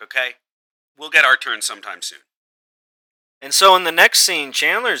slack, okay? We'll get our turn sometime soon. And so in the next scene,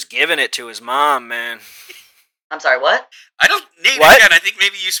 Chandler's giving it to his mom, man. I'm sorry, what? I don't, Nate, What? again, I think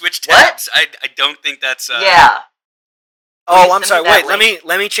maybe you switched What? tabs. I don't think that's, Yeah. Oh, Please I'm send sorry. me that Wait, link.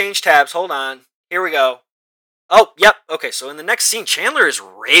 let me change tabs. Hold on. Here we go. Oh, yep. Okay, so in the next scene, Chandler is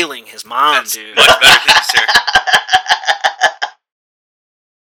railing his mom, that's dude. much better than you, sir.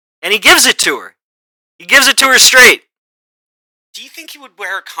 And he gives it to her. He gives it to her straight. Do you think he would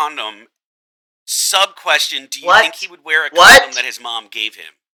wear a condom? Sub question, do you What? think he would wear a What? condom that his mom gave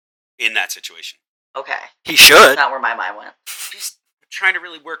him in that situation? Okay. He That's should. not where my mind went. Just trying to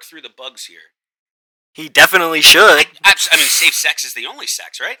really work through the bugs here. He definitely should. I mean, safe sex is the only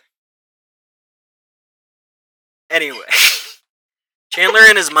sex, right? Anyway, Chandler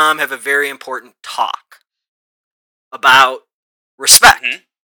and his mom have a very important talk about respect Mhm.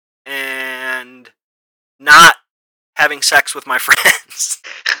 and not having sex with my friends.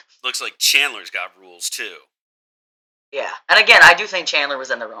 Looks like Chandler's got rules too. Yeah. And again, I do think Chandler was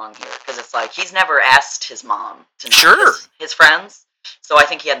in the wrong here because it's like he's never asked his mom to not Sure. his friends. So I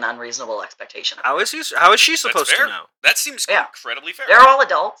think he had an unreasonable expectation. How is she supposed That's fair. to know? That seems Yeah. incredibly fair. They're all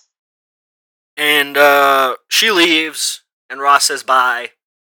adults. And she leaves, and Ross says bye,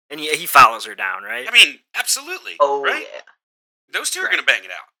 and he follows her down, right? I mean, absolutely. Oh right? yeah. Those two are Right. going to bang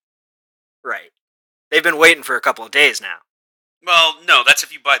it out. Right. They've been waiting for a couple of days now. Well, no, that's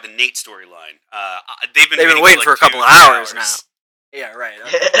if you buy the Nate storyline. They've been waiting like for a couple 2 of hours now. hours. Yeah, right.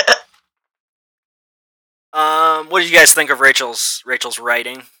 Okay. What did you guys think of Rachel's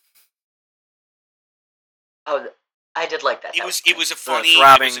writing? Oh, I did like that. It That was fun. a funny. It was a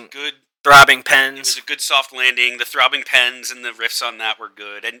throbbing good. Throbbing It was pens. a good soft landing. The throbbing pens and the riffs on that were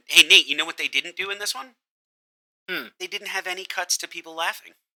good. And hey, Nate, you know what they didn't do in this one? Hmm. They didn't have any cuts to people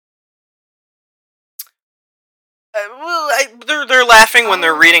laughing. They're laughing when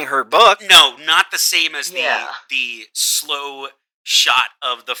they're reading her book. No, not the same as Yeah. the slow shot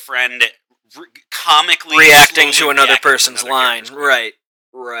of the friend comically Reacting to slowly another reacting to person's another line. character's line.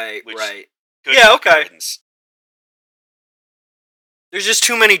 Right. Which- Good Yeah, fucking okay. riddance. There's just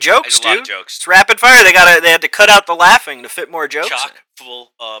too many jokes, There's a lot of dude. jokes. It's rapid fire. They had to cut out the laughing to fit more jokes. Chock in.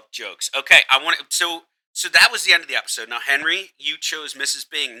 full of jokes. Okay, I want to. So that was the end of the episode. Now, Henry, you chose Mrs.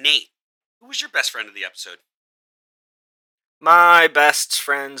 Bing. Nate, who was your best friend of the episode? My best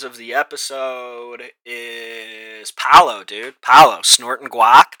friends of the episode is Paolo, dude. Paolo, snorting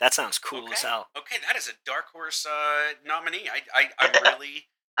guac. That sounds cool as hell. Okay, that is a dark horse nominee. I'm really,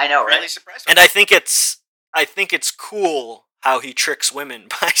 I know, right? really surprised. by And that. I think it's cool how he tricks women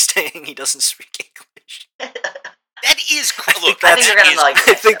by saying he doesn't speak English. That is cool. I Look, think that's- I think you're gonna is like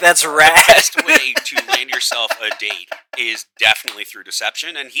I think that's the rad. best way to land yourself a date is definitely through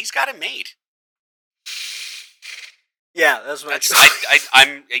deception, and he's got it made. Yeah, that's what That's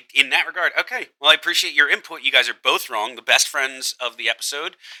I'm in that regard. Okay, well, I appreciate your input. You guys are both wrong. The best friends of the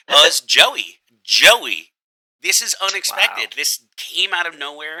episode was Joey. Joey, this is unexpected. Wow. This came out of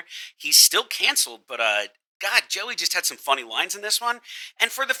nowhere. He's still canceled, but God, Joey just had some funny lines in this one,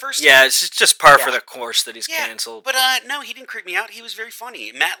 and for the first Yeah, time, it's just par for Yeah. the course that he's Yeah, canceled. But no, he didn't creep me out. He was very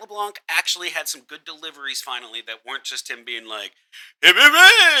funny. Matt LeBlanc actually had some good deliveries finally that weren't just him being like, "Hey,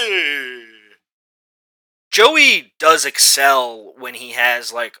 baby." Joey does excel when he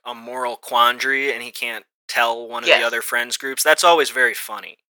has like a moral quandary and he can't tell one of Yes. the other friends groups. That's always very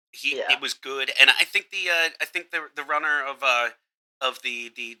funny. Yeah. It was good, and I think the runner of the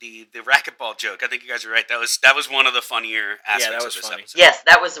racquetball joke. I think you guys are right. That was one of the funnier aspects that of was this funny. episode. Yes,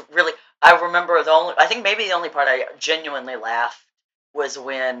 that was really. I remember I think maybe the only part I genuinely laughed was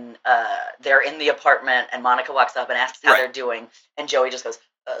when they're in the apartment and Monica walks up and asks how Right. they're doing, and Joey just goes,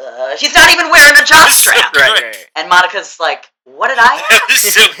 "He's not even wearing a jockstrap." Right. And Monica's like, "What did I That ask?"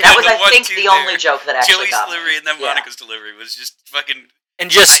 was so good. That was, The I think, 1-2 the only there. joke that actually Joey's got me. delivery and then Yeah. Monica's delivery was just fucking. And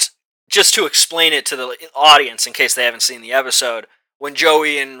just to explain it to the audience in case they haven't seen the episode, when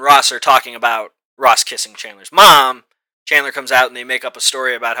Joey and Ross are talking about Ross kissing Chandler's mom, Chandler comes out and they make up a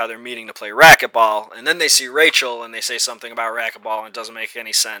story about how they're meeting to play racquetball, and then they see Rachel and they say something about racquetball and it doesn't make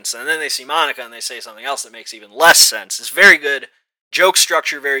any sense, and then they see Monica and they say something else that makes even less sense. It's very good joke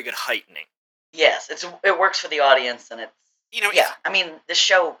structure, very good heightening. Yes, it works for the audience, and it's You know, yeah. I mean, the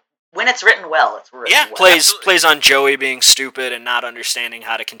show when it's written well, it's written Yeah, well. Absolutely. Plays on Joey being stupid and not understanding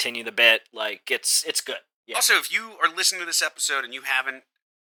how to continue the bit. Like it's good. Yeah. Also, if you are listening to this episode and you haven't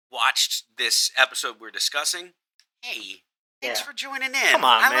watched this episode we're discussing, hey, thanks Yeah. for joining in. Come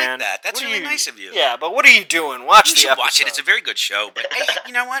on, I man. like that. That's What are really you- nice of you. Yeah, but what are you doing? Watch You the should episode. watch it. It's a very good show. But hey,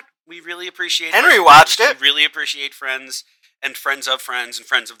 you know what? We really appreciate Henry our watched friends. it. We really appreciate friends and friends of friends and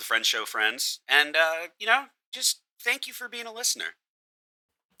friends of the Friends Show friends. And just thank you for being a listener.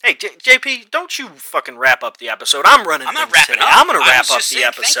 Hey, JP, don't you fucking wrap up the episode. I'm running I'm not things wrapping today. up. I'm going to I wrap was up just the saying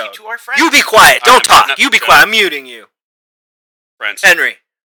episode. Thank you to our friends. You be quiet. I'm Don't talk. not- You be go quiet. ahead. I'm muting you. Friends. Henry,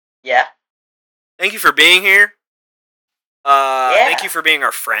 Yeah. thank you for being here. Yeah. Thank you for being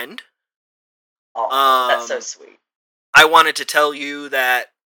our friend. Oh, that's so Um, sweet. I wanted to tell you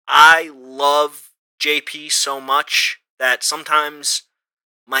that I love JP so much that sometimes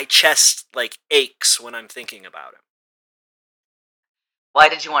my chest like aches when I'm thinking about him. Why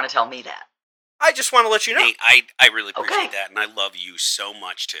did you want to tell me that? I just want to let you know. Nate, I really appreciate Okay. that, and I love you so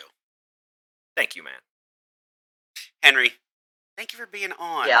much too. Thank you, man. Henry, thank you for being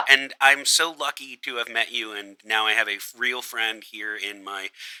on. Yeah. And I'm so lucky to have met you, and now I have a real friend here in my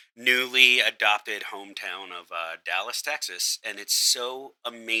newly adopted hometown of Dallas, Texas. And it's so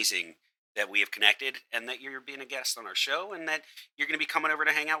amazing that we have connected and that you're being a guest on our show and that you're going to be coming over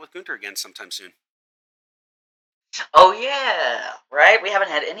to hang out with Gunter again sometime soon. Oh yeah, right. We haven't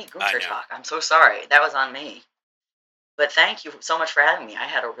had any Gunter know. talk. I'm so sorry. That was on me. But thank you so much for having me. I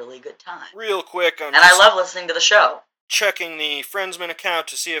had a really good time, Real quick, I'm and I love listening to the show. checking the Friendsman account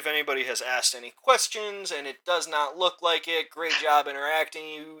to see if anybody has asked any questions, and it does not look like it. Great job interacting,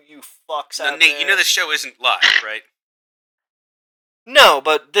 you fucks Now, out Nate, there. you know the show isn't live, right? No,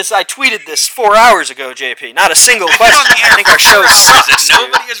 but I tweeted this 4 hours ago, JP. Not a single I've been on question. the air I think for our show 4 hours sucks, and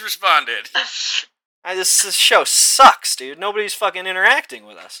dude. nobody has responded. This show sucks, dude. Nobody's fucking interacting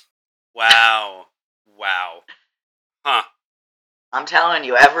with us. Wow. Huh. I'm telling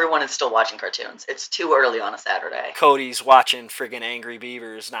you, everyone is still watching cartoons. It's too early on a Saturday. Cody's watching friggin' Angry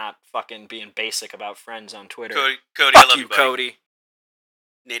Beavers, not fucking being basic about friends on Twitter. Cody, I Fuck love you, you, buddy. Cody.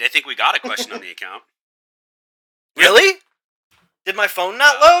 Nate, I think we got a question on the account. Really? Did my phone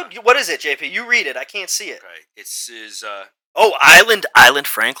not load? What is it, JP? You read it. I can't see it. Okay, it says, Oh, Island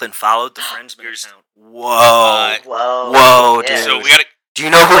Franklin followed the Friendsman Here's- account. Whoa. Whoa, yeah. dude. So we got to. Do you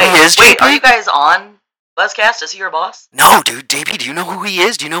know who he is, Wait, JP? are you guys on Buzzcast? Is he your boss? No, dude. JP, do you know who he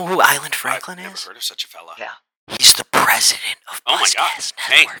is? Do you know who Island Franklin I've never is? heard of such a fella. Yeah. He's the president of Oh my god. Buzzcast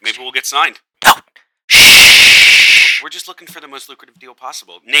Hey, Network. maybe we'll get signed. No. Shh. We're just looking for the most lucrative deal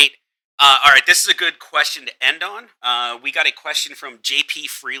possible. Nate, all right, this is a good question to end on. We got a question from JP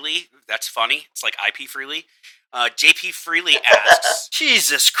Freely. That's funny. It's like IP Freely. JP Freely asks,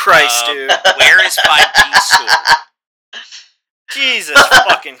 Jesus Christ, dude. where is 5G stored? Jesus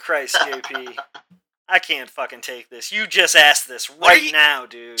fucking Christ, JP. I can't fucking take this. You just asked this What are right you- now,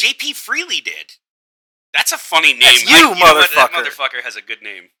 dude. JP Freely did. That's a funny name. That's you, know what? That motherfucker. motherfucker has a good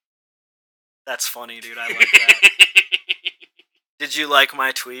name. That's funny, dude. I like that. Did you like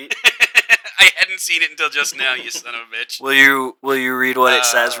my tweet? I hadn't seen it until just now, you son of a bitch. Will you read what it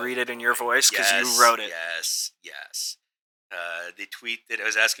says? Read it in your voice because you wrote it. Yes. The tweet that I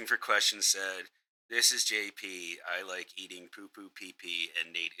was asking for questions said, "This is JP. I like eating poo-poo pee-pee,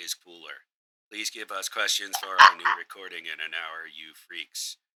 and Nate is cooler. Please give us questions for our new recording in an hour, you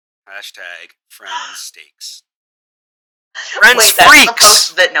freaks. Hashtag friends steaks." Friends Wait, that's the freaks.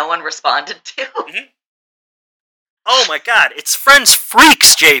 post that no one responded to. Oh my god, it's friends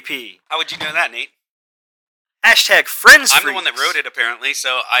freaks, JP. How would you know that, Nate? Hashtag friends I'm freaks. the one that wrote it, apparently,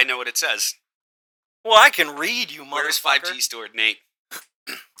 so I know what it says. Well, I can read you, motherfucker. Where is 5G stored, Nate?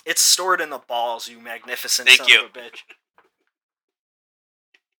 It's stored in the balls, you magnificent Thank son you. of a bitch.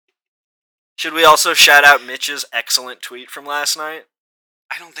 Should we also shout out Mitch's excellent tweet from last night?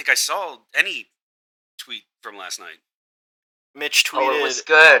 I don't think I saw any tweet from last night. Mitch tweeted. Oh, it was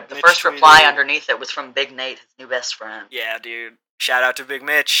good. The Mitch first reply tweeted- underneath it was from Big Nate, his new best friend. Yeah, dude. Shout out to Big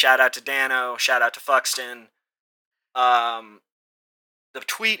Mitch. Shout out to Dano. Shout out to Fuxton. The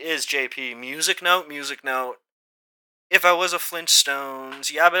tweet is JP. Music note. If I was a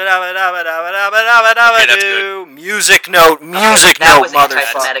Flintstones, yabba dabba dabba dabba dabba dabba dabba Okay, that's do. Music note, That note, was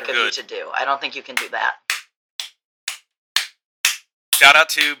anti-Semitic motherfucker. of you Good. to do. I don't think you can do that. Shout out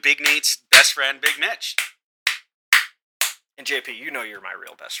to Big Nate's best friend, Big Mitch. And JP, you know you're my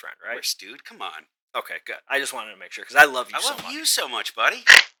real best friend, Of right? course, dude. Come on. Okay, good. I just wanted to make sure because I love you I so love much. you so much, buddy.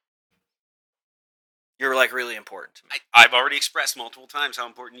 You're like really important to me. I've already expressed multiple times how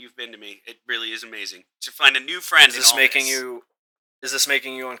important you've been to me. It really is amazing to find a new friend. Is in this all making this. you? Is this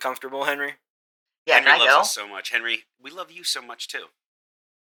making you uncomfortable, Henry? Yeah, Henry can I loves go? us so much. Henry, we love you so much too.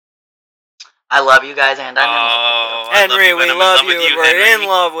 I love you guys, and I'm in love Oh, with I love Henry, you, we and I'm in love love you, with and you, we're Henry. in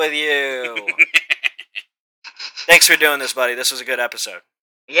love with you. Thanks for doing this, buddy. This was a good episode.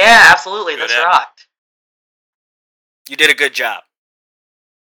 you. Yeah, absolutely. Good This app. rocked. You did a good job.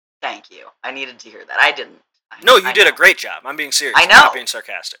 Thank you. I needed to hear that. I didn't. No, you I did a know. great job. I'm being serious. I I'm not know. being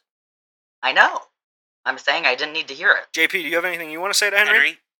sarcastic. I know. I'm saying I didn't need to hear it. JP, do you have anything you want to say to Henry?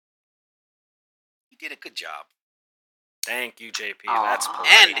 Henry, you did a good job. Thank you, JP. Aw, That's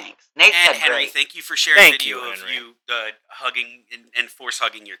And- thanks. Nate And said Henry, great. thank you for sharing Thank video you, of Henry. you hugging and force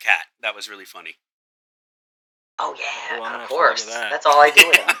hugging your cat. That was really funny. Oh yeah, Oh, I'm gonna of have to look course. at that. That's all I do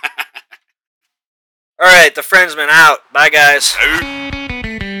with him. All right, the Friendsman out. Bye, guys.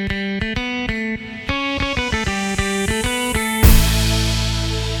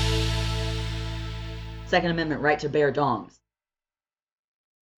 Second Amendment right to bear dongs.